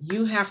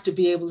 you have to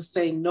be able to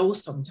say no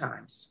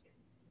sometimes.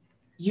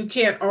 You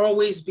can't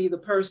always be the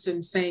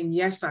person saying,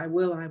 yes, I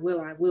will, I will,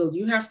 I will.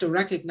 You have to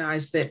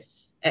recognize that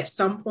at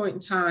some point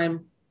in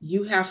time,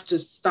 you have to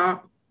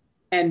stop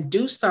and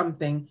do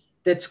something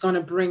that's going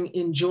to bring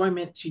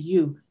enjoyment to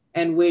you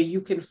and where you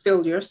can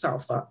fill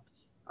yourself up.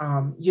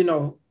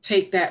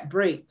 Take that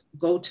break,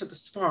 go to the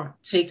spa,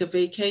 take a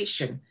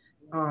vacation,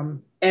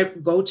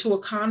 go to a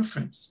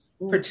conference,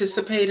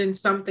 participate in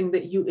something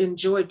that you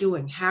enjoy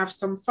doing, have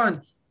some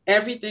fun.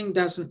 Everything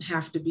doesn't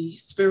have to be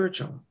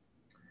spiritual.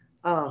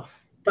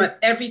 But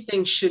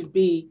everything should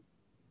be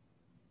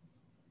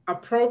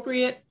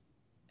appropriate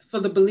for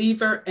the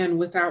believer and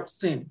without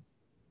sin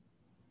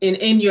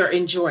in your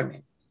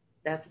enjoyment.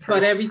 That's perfect.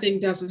 But everything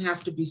doesn't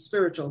have to be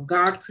spiritual.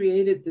 God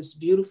created this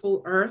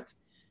beautiful earth.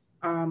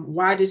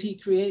 Why did he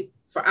create?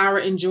 For our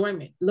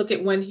enjoyment. Look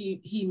at when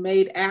he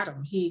made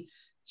Adam.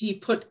 He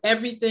put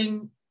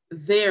everything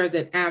there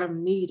that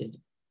Adam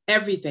needed,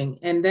 everything,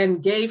 and then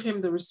gave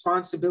him the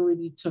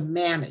responsibility to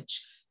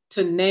manage,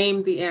 to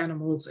name the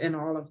animals and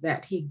all of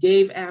that. He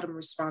gave Adam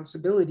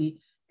responsibility.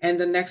 And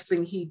the next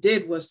thing he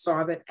did was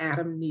saw that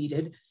Adam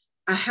needed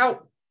a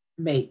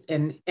helpmate,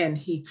 and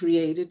he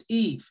created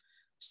Eve.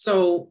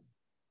 So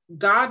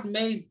God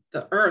made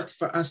the earth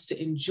for us to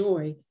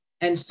enjoy.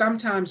 And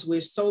sometimes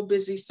we're so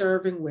busy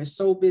serving, we're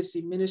so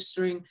busy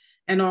ministering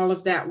and all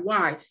of that.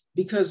 Why?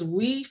 Because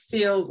we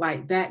feel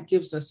like that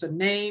gives us a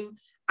name.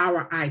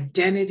 Our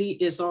identity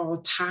is all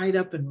tied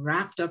up and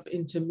wrapped up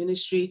into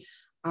ministry.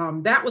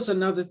 That was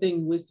another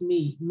thing with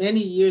me.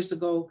 Many years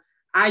ago,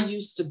 I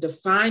used to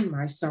define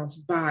myself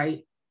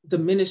by the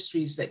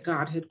ministries that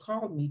God had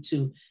called me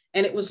to.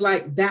 And it was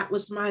like, that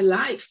was my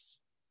life.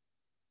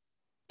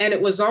 And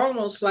it was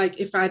almost like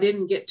if I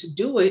didn't get to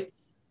do it,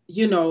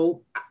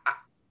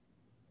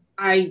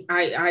 I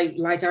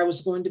like I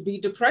was going to be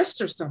depressed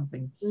or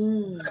something.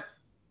 But,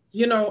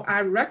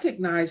 I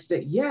recognized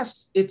that,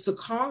 yes, it's a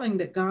calling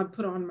that God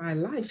put on my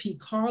life. He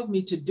called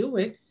me to do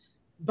it,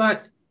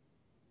 but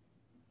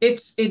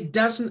it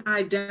doesn't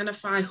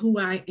identify who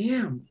I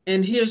am.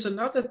 And here's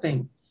another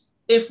thing.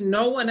 If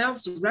no one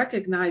else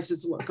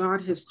recognizes what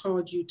God has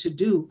called you to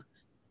do,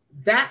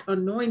 that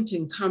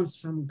anointing comes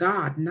from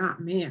God,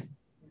 not man.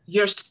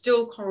 You're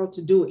still called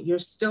to do it. You're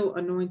still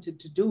anointed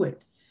to do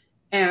it.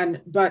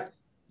 But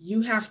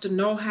you have to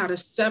know how to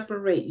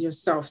separate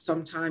yourself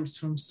sometimes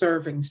from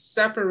serving,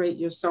 separate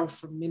yourself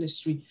from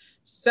ministry,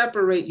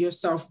 separate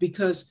yourself,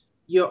 because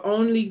you're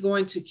only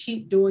going to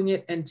keep doing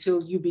it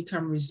until you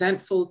become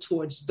resentful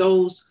towards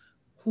those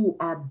who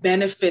are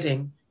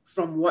benefiting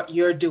from what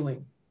you're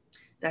doing.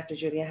 Dr.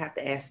 Judy, I have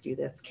to ask you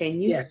this.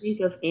 Can you speak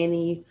of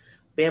any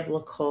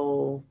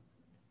biblical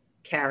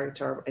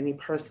character, or any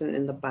person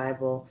in the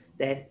Bible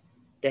that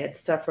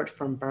suffered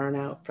from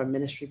burnout, from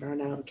ministry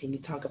burnout? Can you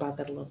talk about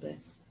that a little bit?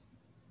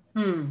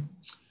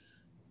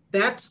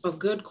 That's a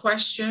good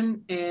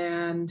question.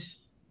 And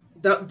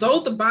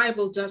though the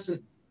Bible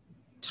doesn't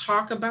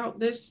talk about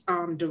this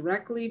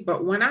directly,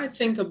 but when I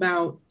think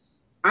about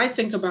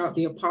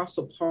the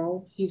Apostle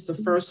Paul. He's the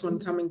first one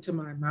coming to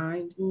my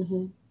mind.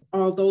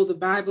 Although the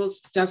Bible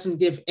doesn't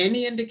give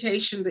any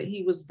indication that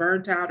he was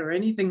burnt out or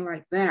anything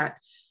like that.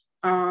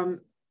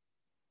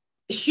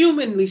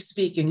 Humanly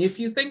speaking, if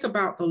you think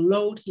about the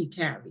load he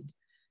carried,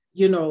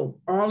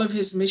 all of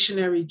his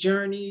missionary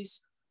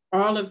journeys,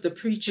 all of the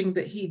preaching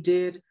that he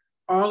did,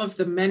 all of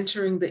the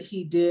mentoring that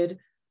he did,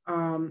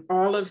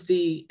 all of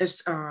the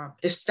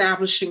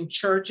establishing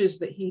churches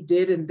that he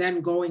did, and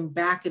then going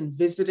back and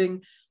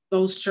visiting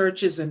those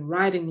churches and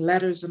writing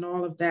letters and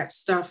all of that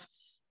stuff.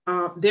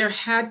 There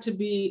had to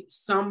be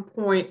some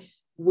point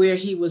where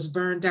he was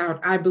burned out.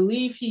 I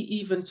believe he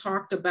even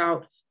talked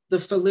about the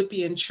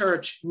Philippian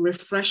church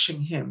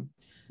refreshing him.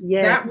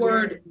 That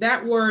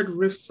word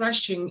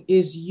refreshing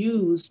is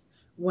used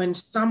when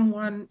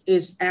someone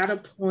is at a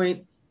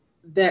point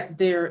that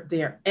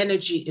their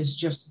energy is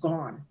just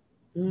gone.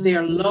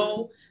 They're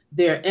low,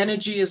 their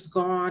energy is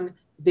gone,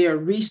 their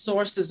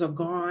resources are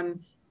gone.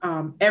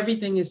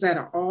 Everything is at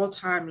an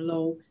all-time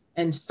low,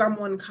 and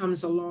someone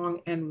comes along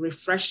and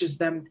refreshes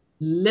them,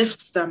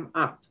 lifts them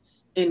up,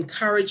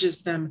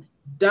 encourages them,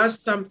 does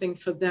something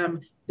for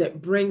them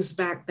that brings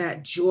back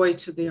that joy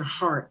to their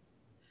heart.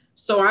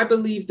 So I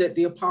believe that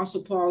the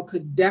Apostle Paul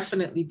could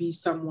definitely be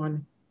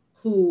someone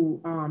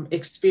who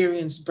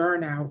experienced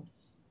burnout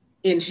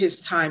in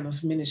his time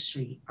of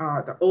ministry.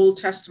 The Old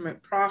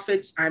Testament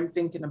prophets, I'm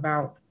thinking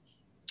about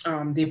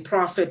the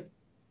prophet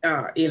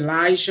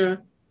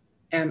Elijah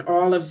and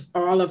all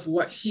of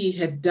what he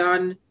had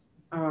done,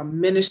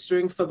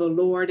 ministering for the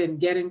Lord and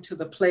getting to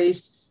the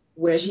place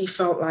where he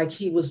felt like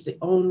he was the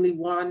only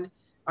one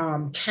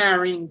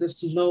carrying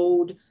this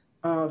load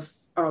of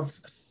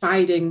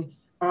fighting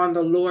on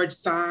the Lord's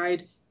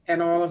side and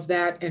all of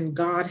that, and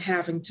God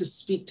having to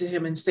speak to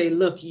him and say,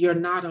 look, you're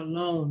not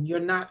alone. You're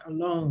not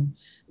alone.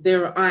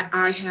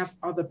 I have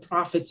other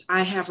prophets.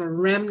 I have a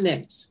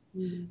remnant,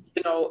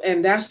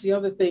 and that's the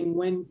other thing.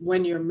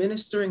 When you're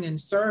ministering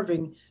and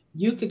serving,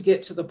 you could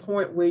get to the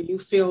point where you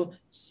feel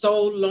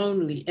so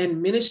lonely,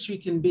 and ministry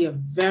can be a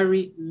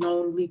very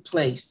lonely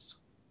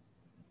place.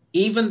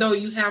 Even though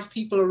you have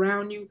people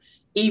around you,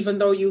 even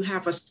though you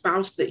have a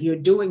spouse that you're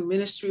doing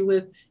ministry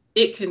with,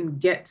 it can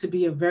get to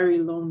be a very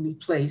lonely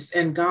place.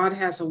 And God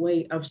has a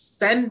way of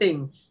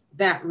sending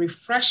that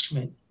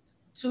refreshment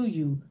to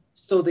you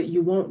so that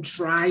you won't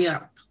dry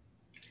up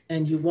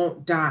and you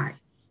won't die.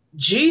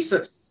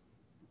 Jesus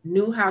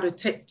knew how to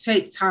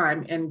take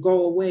time and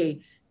go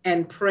away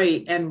and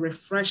pray and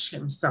refresh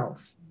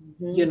himself,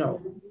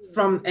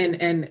 from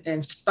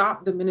and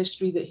stop the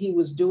ministry that he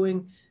was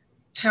doing.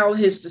 Tell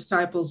his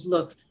disciples,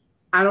 look,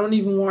 I don't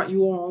even want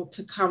you all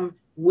to come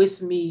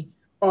with me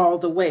all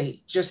the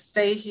way. Just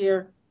stay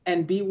here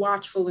and be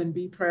watchful and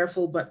be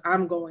prayerful, but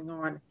I'm going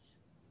on.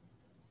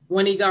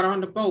 When he got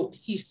on the boat,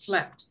 he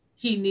slept.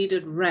 He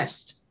needed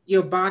rest.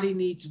 Your body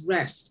needs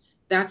rest.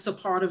 That's a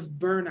part of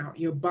burnout.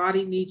 Your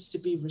body needs to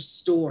be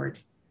restored.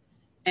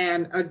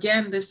 And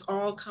again, this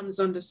all comes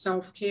under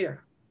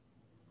self-care.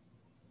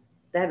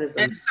 And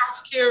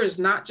self-care is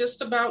not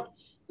just about,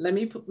 let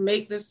me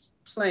make this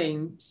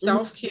plain.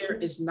 Self-care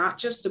is not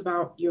just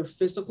about your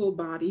physical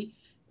body.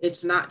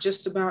 It's not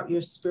just about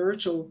your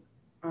spiritual,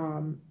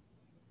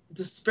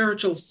 the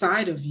spiritual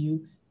side of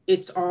you.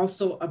 It's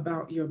also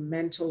about your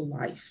mental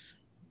life.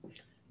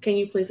 Can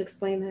you please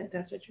explain that,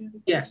 Dr.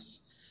 Judy?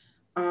 Yes.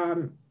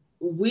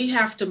 We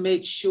have to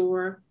make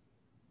sure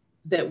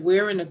that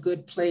we're in a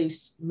good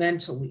place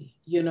mentally,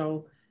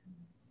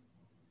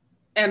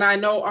 And I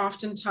know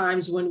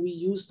oftentimes when we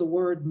use the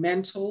word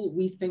mental,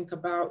 we think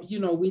about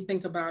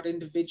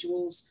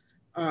individuals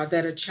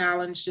that are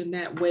challenged in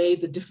that way,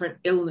 the different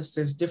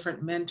illnesses,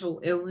 different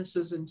mental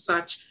illnesses and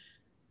such.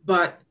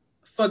 But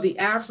for the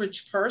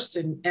average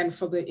person and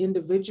for the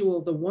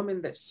individual, the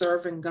woman that's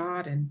serving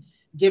God and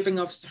giving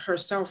of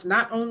herself,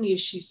 not only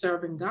is she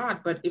serving God,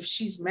 but if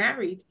she's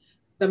married,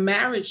 the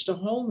marriage, the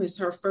home is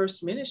her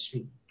first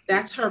ministry.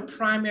 That's her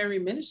primary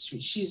ministry.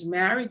 She's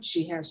married,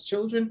 she has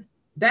children.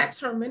 That's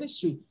her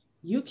ministry.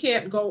 You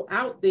can't go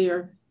out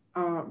there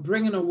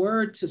bringing a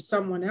word to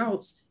someone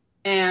else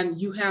and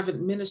you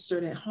haven't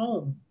ministered at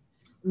home.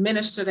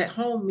 Ministered at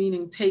home,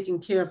 meaning taking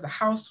care of the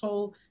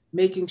household,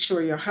 making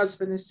sure your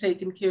husband is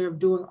taken care of,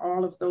 doing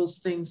all of those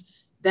things.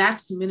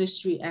 That's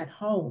ministry at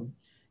home.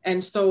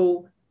 And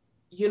so,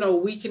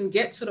 we can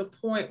get to the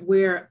point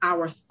where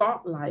our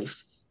thought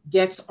life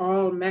gets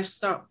all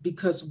messed up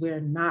because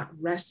we're not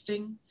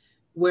resting.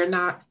 We're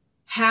not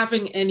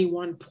having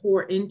anyone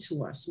pour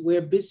into us.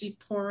 We're busy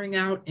pouring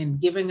out and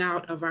giving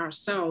out of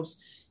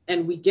ourselves.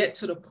 And we get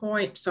to the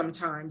point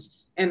sometimes,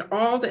 and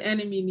all the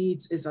enemy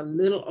needs is a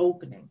little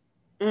opening.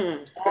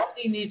 All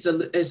he needs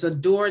is a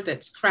door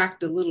that's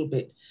cracked a little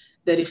bit.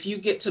 That if you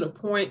get to the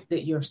point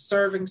that you're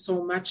serving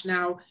so much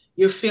now,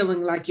 you're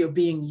feeling like you're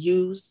being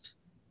used,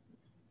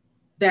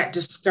 that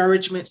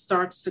discouragement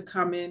starts to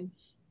come in.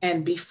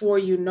 And before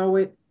you know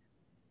it,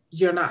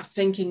 you're not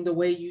thinking the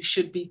way you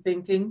should be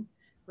thinking.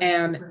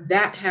 And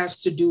that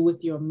has to do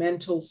with your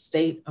mental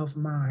state of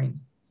mind.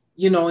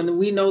 And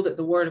we know that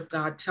the word of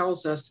God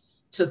tells us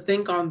to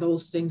think on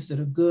those things that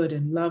are good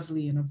and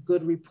lovely and of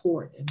good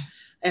report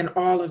and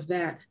all of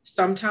that.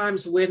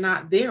 Sometimes we're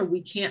not there. We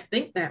can't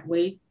think that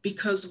way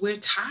because we're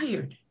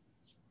tired.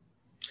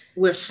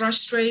 We're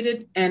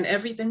frustrated and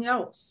everything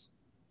else.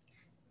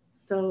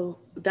 So,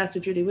 Dr.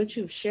 Judy, what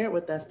you've shared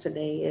with us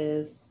today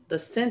is the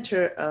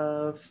center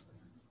of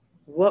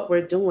what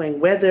we're doing,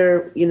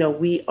 whether,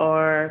 we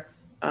are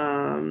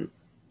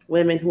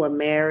women who are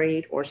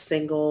married or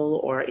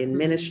single or in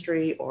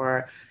ministry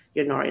or,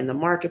 are in the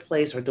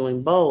marketplace or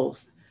doing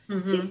both.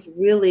 It's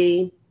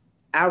really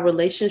our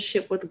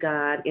relationship with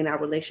God and our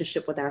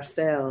relationship with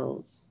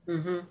ourselves,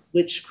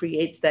 which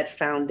creates that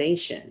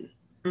foundation.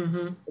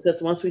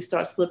 Because once we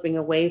start slipping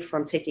away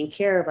from taking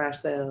care of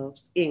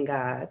ourselves in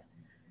God,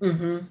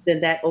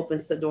 then that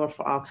opens the door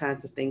for all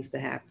kinds of things to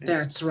happen.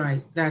 That's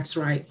right. That's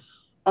right.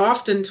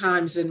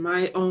 Oftentimes in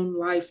my own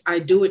life, I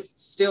do it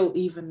still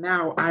even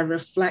now. I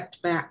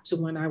reflect back to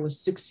when I was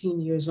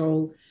 16 years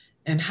old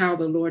and how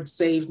the Lord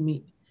saved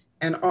me.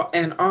 And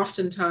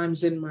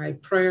oftentimes in my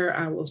prayer,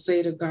 I will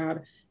say to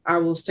God, I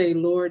will say,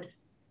 Lord,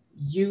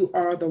 you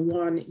are the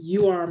one,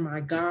 you are my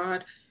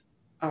God.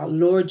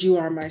 Lord, you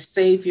are my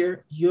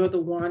Savior. You're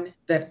the one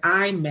that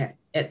I met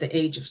at the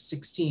age of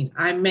 16.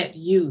 I met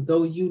you,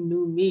 though you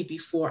knew me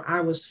before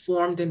I was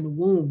formed in the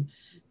womb,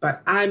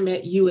 but I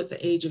met you at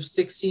the age of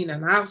 16.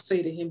 And I'll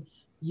say to him,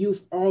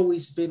 you've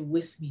always been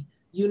with me.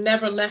 You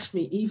never left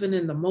me, even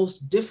in the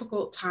most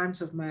difficult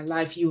times of my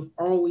life. You've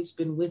always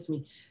been with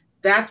me.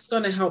 That's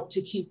going to help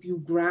to keep you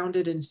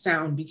grounded and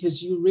sound,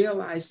 because you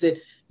realize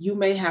that you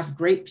may have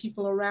great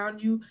people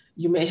around you.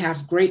 You may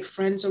have great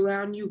friends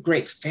around you,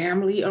 great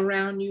family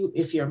around you.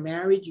 If you're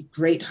married, you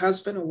great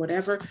husband or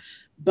whatever.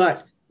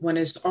 But when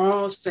it's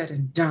all said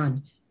and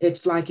done,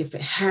 it's like, if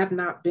it had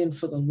not been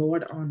for the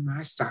Lord on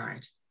my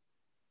side,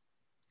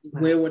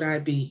 wow, where would I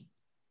be?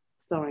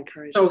 So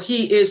encouraging. So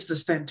he is the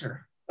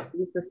center.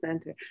 He's the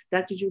center.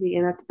 Dr. Judy,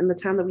 in the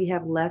time that we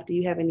have left, do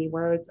you have any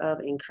words of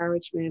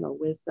encouragement or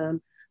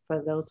wisdom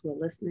for those who are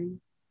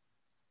listening?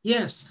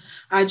 Yes,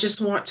 I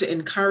just want to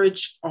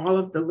encourage all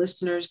of the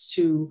listeners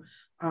to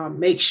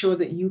make sure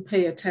that you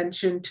pay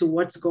attention to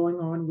what's going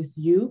on with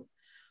you.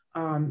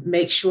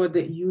 Make sure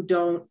that you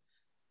don't,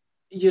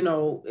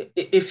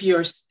 if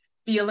you're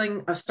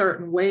feeling a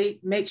certain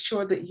way, make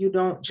sure that you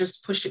don't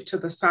just push it to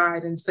the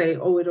side and say,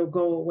 oh, it'll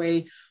go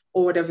away,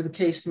 or whatever the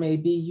case may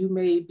be. You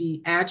may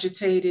be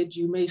agitated.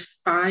 You may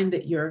find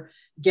that you're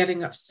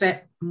getting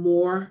upset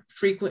more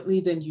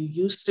frequently than you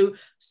used to.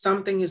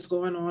 Something is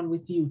going on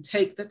with you.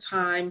 Take the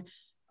time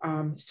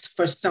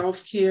for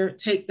self-care.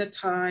 Take the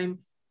time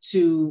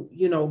to,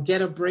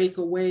 get a break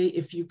away.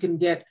 If you can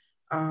get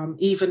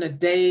even a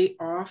day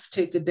off,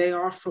 take a day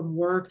off from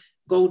work,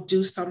 go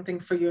do something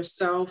for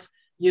yourself.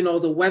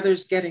 The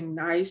weather's getting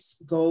nice.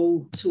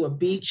 Go to a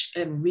beach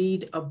and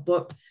read a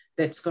book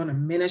that's going to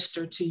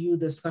minister to you,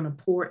 that's going to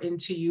pour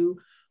into you,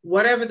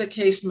 whatever the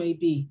case may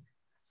be.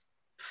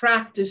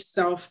 Practice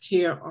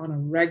self-care on a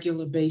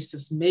regular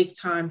basis. Make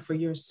time for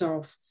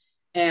yourself.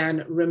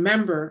 And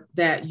remember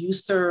that you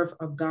serve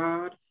a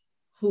God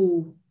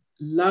who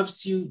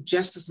loves you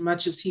just as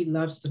much as he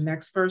loves the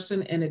next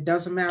person. And it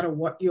doesn't matter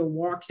what your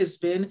walk has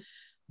been,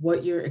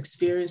 what your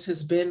experience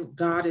has been,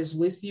 God is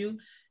with you.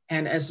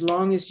 And as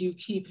long as you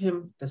keep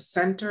him the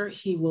center,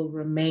 he will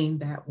remain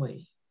that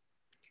way.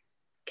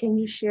 Can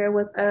you share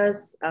with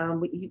us,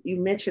 you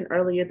mentioned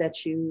earlier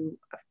that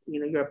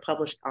you're a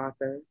published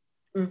author.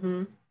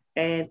 Mm-hmm.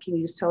 And can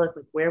you just tell us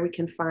where we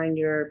can find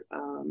your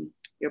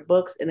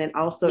books, and then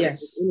also if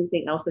there's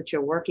anything else that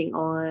you're working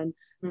on?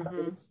 Mm-hmm.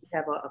 You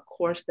have a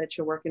course that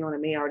you're working on.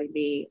 It may already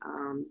be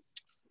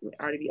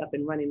up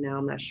and running now.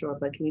 I'm not sure,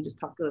 but can you just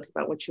talk to us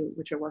about what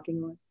you're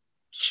working on?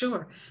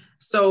 Sure.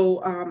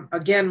 So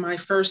again, my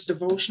first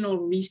devotional,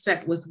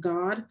 Reset with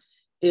God,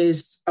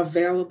 is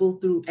available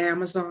through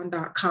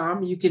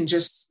Amazon.com. You can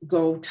just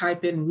go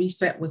type in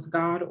Reset with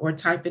God, or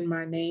type in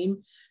my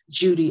name,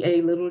 Judy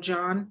A.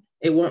 Littlejohn.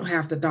 It won't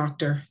have the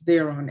doctor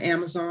there on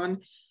Amazon.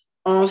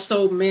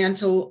 Also,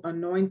 Mantle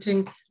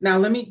Anointing. Now,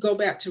 let me go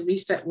back to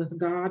Reset with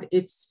God.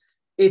 It's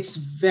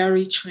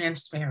very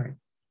transparent.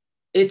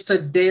 It's a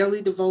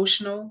daily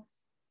devotional,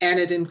 and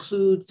it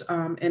includes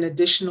an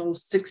additional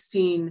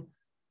 16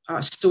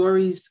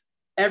 stories.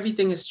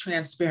 Everything is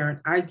transparent.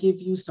 I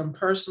give you some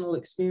personal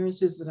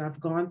experiences that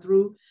I've gone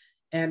through,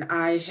 and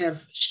I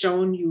have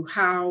shown you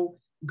how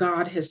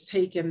God has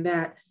taken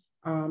that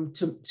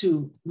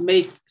to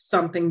make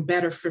something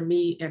better for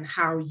me, and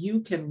how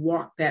you can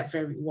walk that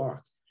very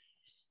walk.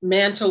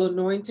 Mantle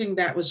Anointing,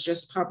 that was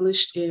just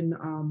published in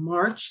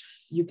March.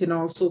 You can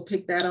also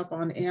pick that up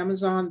on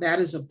Amazon. That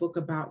is a book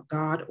about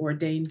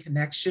God-ordained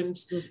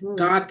connections. Mm-hmm.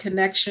 God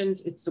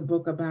connections, it's a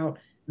book about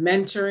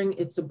mentoring.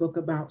 It's a book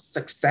about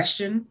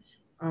succession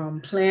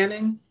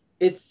planning.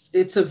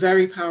 It's a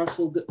very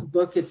powerful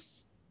book.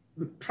 It's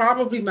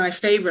probably my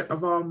favorite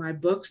of all my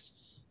books.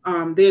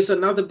 There's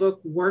another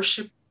book,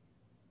 Worship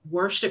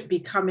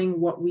Becoming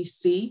What We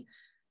See.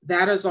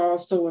 That is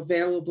also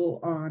available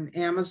on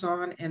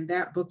Amazon. And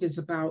that book is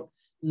about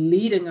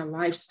leading a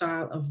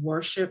lifestyle of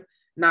worship,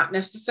 not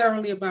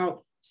necessarily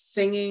about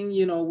singing.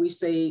 We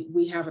say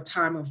we have a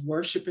time of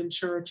worship in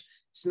church.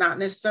 It's not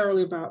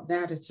necessarily about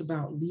that. It's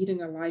about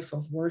leading a life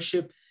of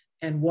worship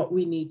and what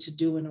we need to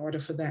do in order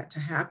for that to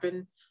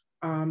happen.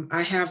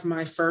 I have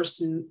my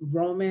first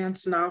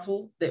romance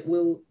novel that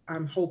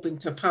I'm hoping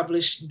to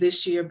publish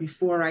this year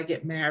before I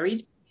get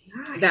married.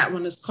 Nice. That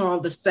one is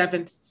called The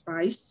Seventh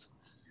Spice.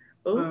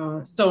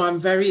 So I'm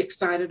very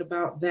excited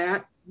about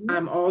that.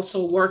 I'm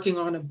also working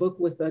on a book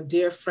with a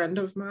dear friend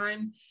of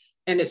mine,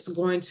 and it's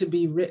going to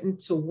be written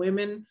to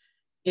women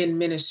in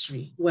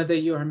ministry, whether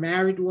you're a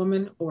married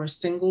woman or a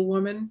single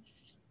woman.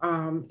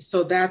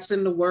 So that's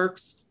in the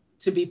works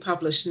to be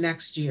published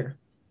next year.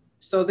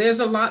 So there's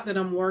a lot that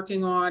I'm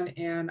working on,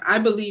 and I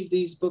believe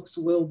these books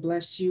will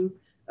bless you.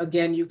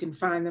 Again, you can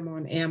find them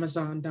on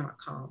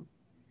Amazon.com.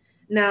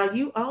 Now,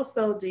 do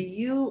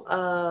you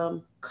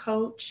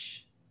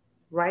coach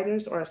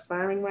writers or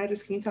aspiring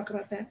writers? Can you talk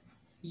about that?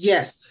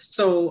 Yes.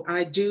 So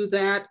I do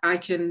that. I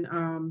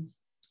can,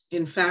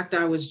 in fact,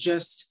 I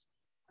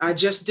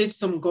just did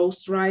some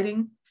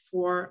ghostwriting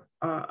for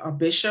a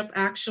bishop,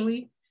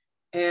 actually.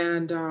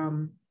 And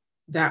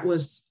that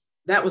was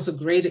that was a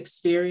great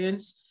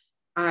experience.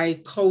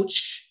 I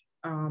coach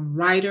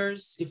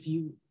writers, if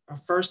you are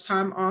a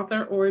first-time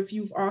author or if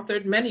you've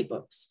authored many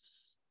books.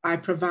 I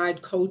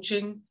provide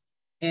coaching,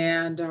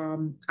 and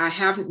I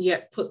haven't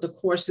yet put the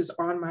courses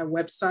on my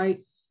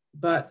website,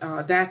 but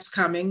that's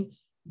coming.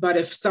 But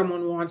if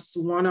someone wants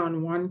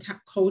one-on-one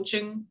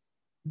coaching,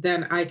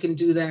 then I can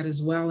do that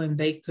as well, and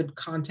they could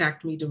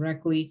contact me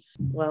directly.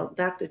 Well,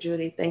 Dr.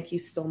 Judy, thank you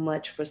so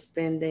much for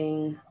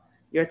spending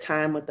your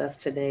time with us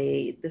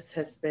today. This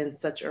has been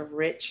such a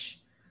rich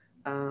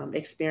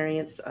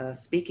experience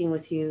speaking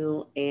with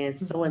you, and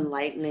so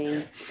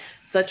enlightening.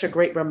 Such a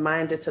great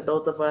reminder to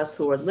those of us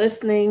who are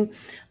listening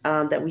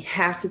that we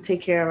have to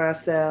take care of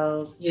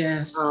ourselves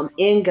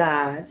in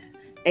God.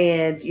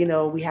 And,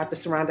 we have to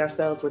surround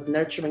ourselves with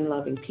nurturing,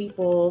 loving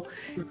people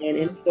and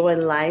enjoy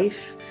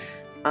life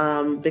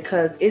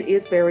because it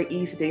is very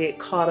easy to get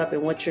caught up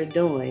in what you're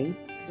doing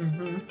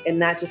and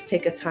not just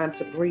take a time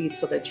to breathe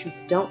so that you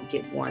don't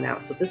get worn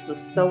out. So this was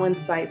so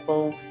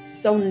insightful,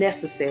 so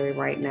necessary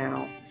right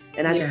now.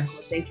 And I just want to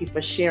thank you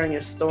for sharing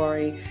your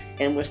story.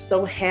 And we're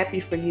so happy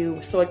for you.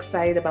 We're so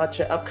excited about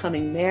your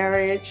upcoming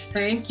marriage.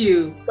 Thank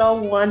you.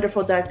 So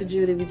wonderful, Dr.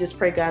 Judy. We just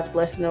pray God's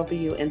blessing over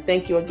you. And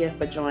thank you again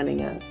for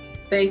joining us.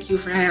 Thank you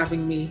for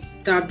having me.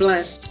 God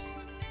bless.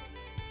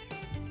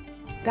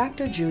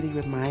 Dr. Judy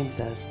reminds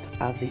us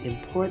of the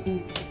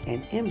importance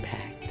and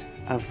impact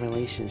of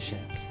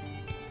relationships.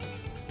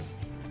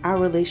 Our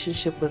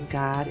relationship with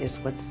God is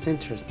what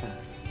centers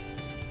us.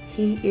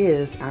 He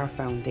is our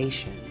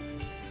foundation.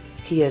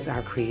 He is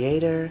our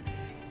creator,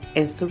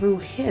 and through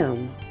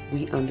him,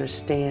 we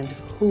understand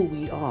who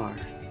we are.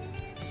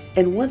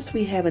 And once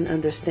we have an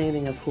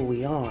understanding of who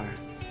we are,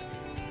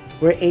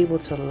 we're able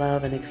to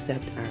love and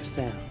accept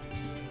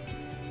ourselves.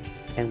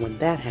 And when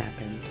that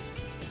happens,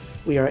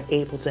 we are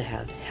able to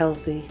have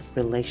healthy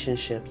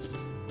relationships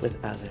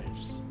with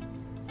others.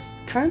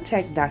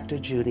 Contact Dr.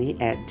 Judy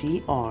at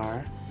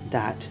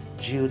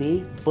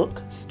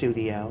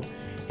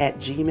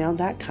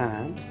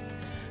dr.judybookstudio@gmail.com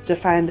to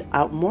find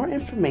out more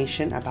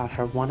information about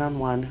her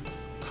one-on-one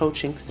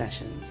coaching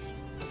sessions.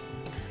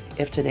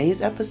 If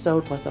today's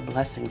episode was a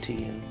blessing to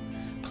you,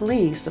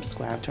 please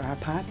subscribe to our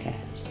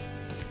podcast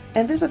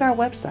and visit our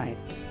website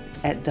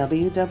at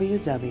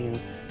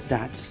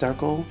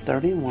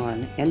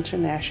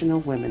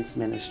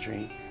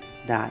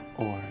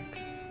www.circle31internationalwomensministry.org.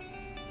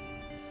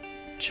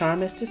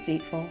 Charm is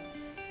deceitful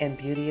and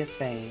beauty is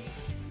vain,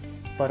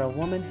 but a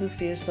woman who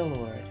fears the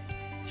Lord,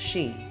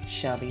 she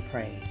shall be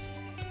praised.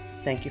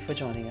 Thank you for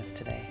joining us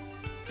today.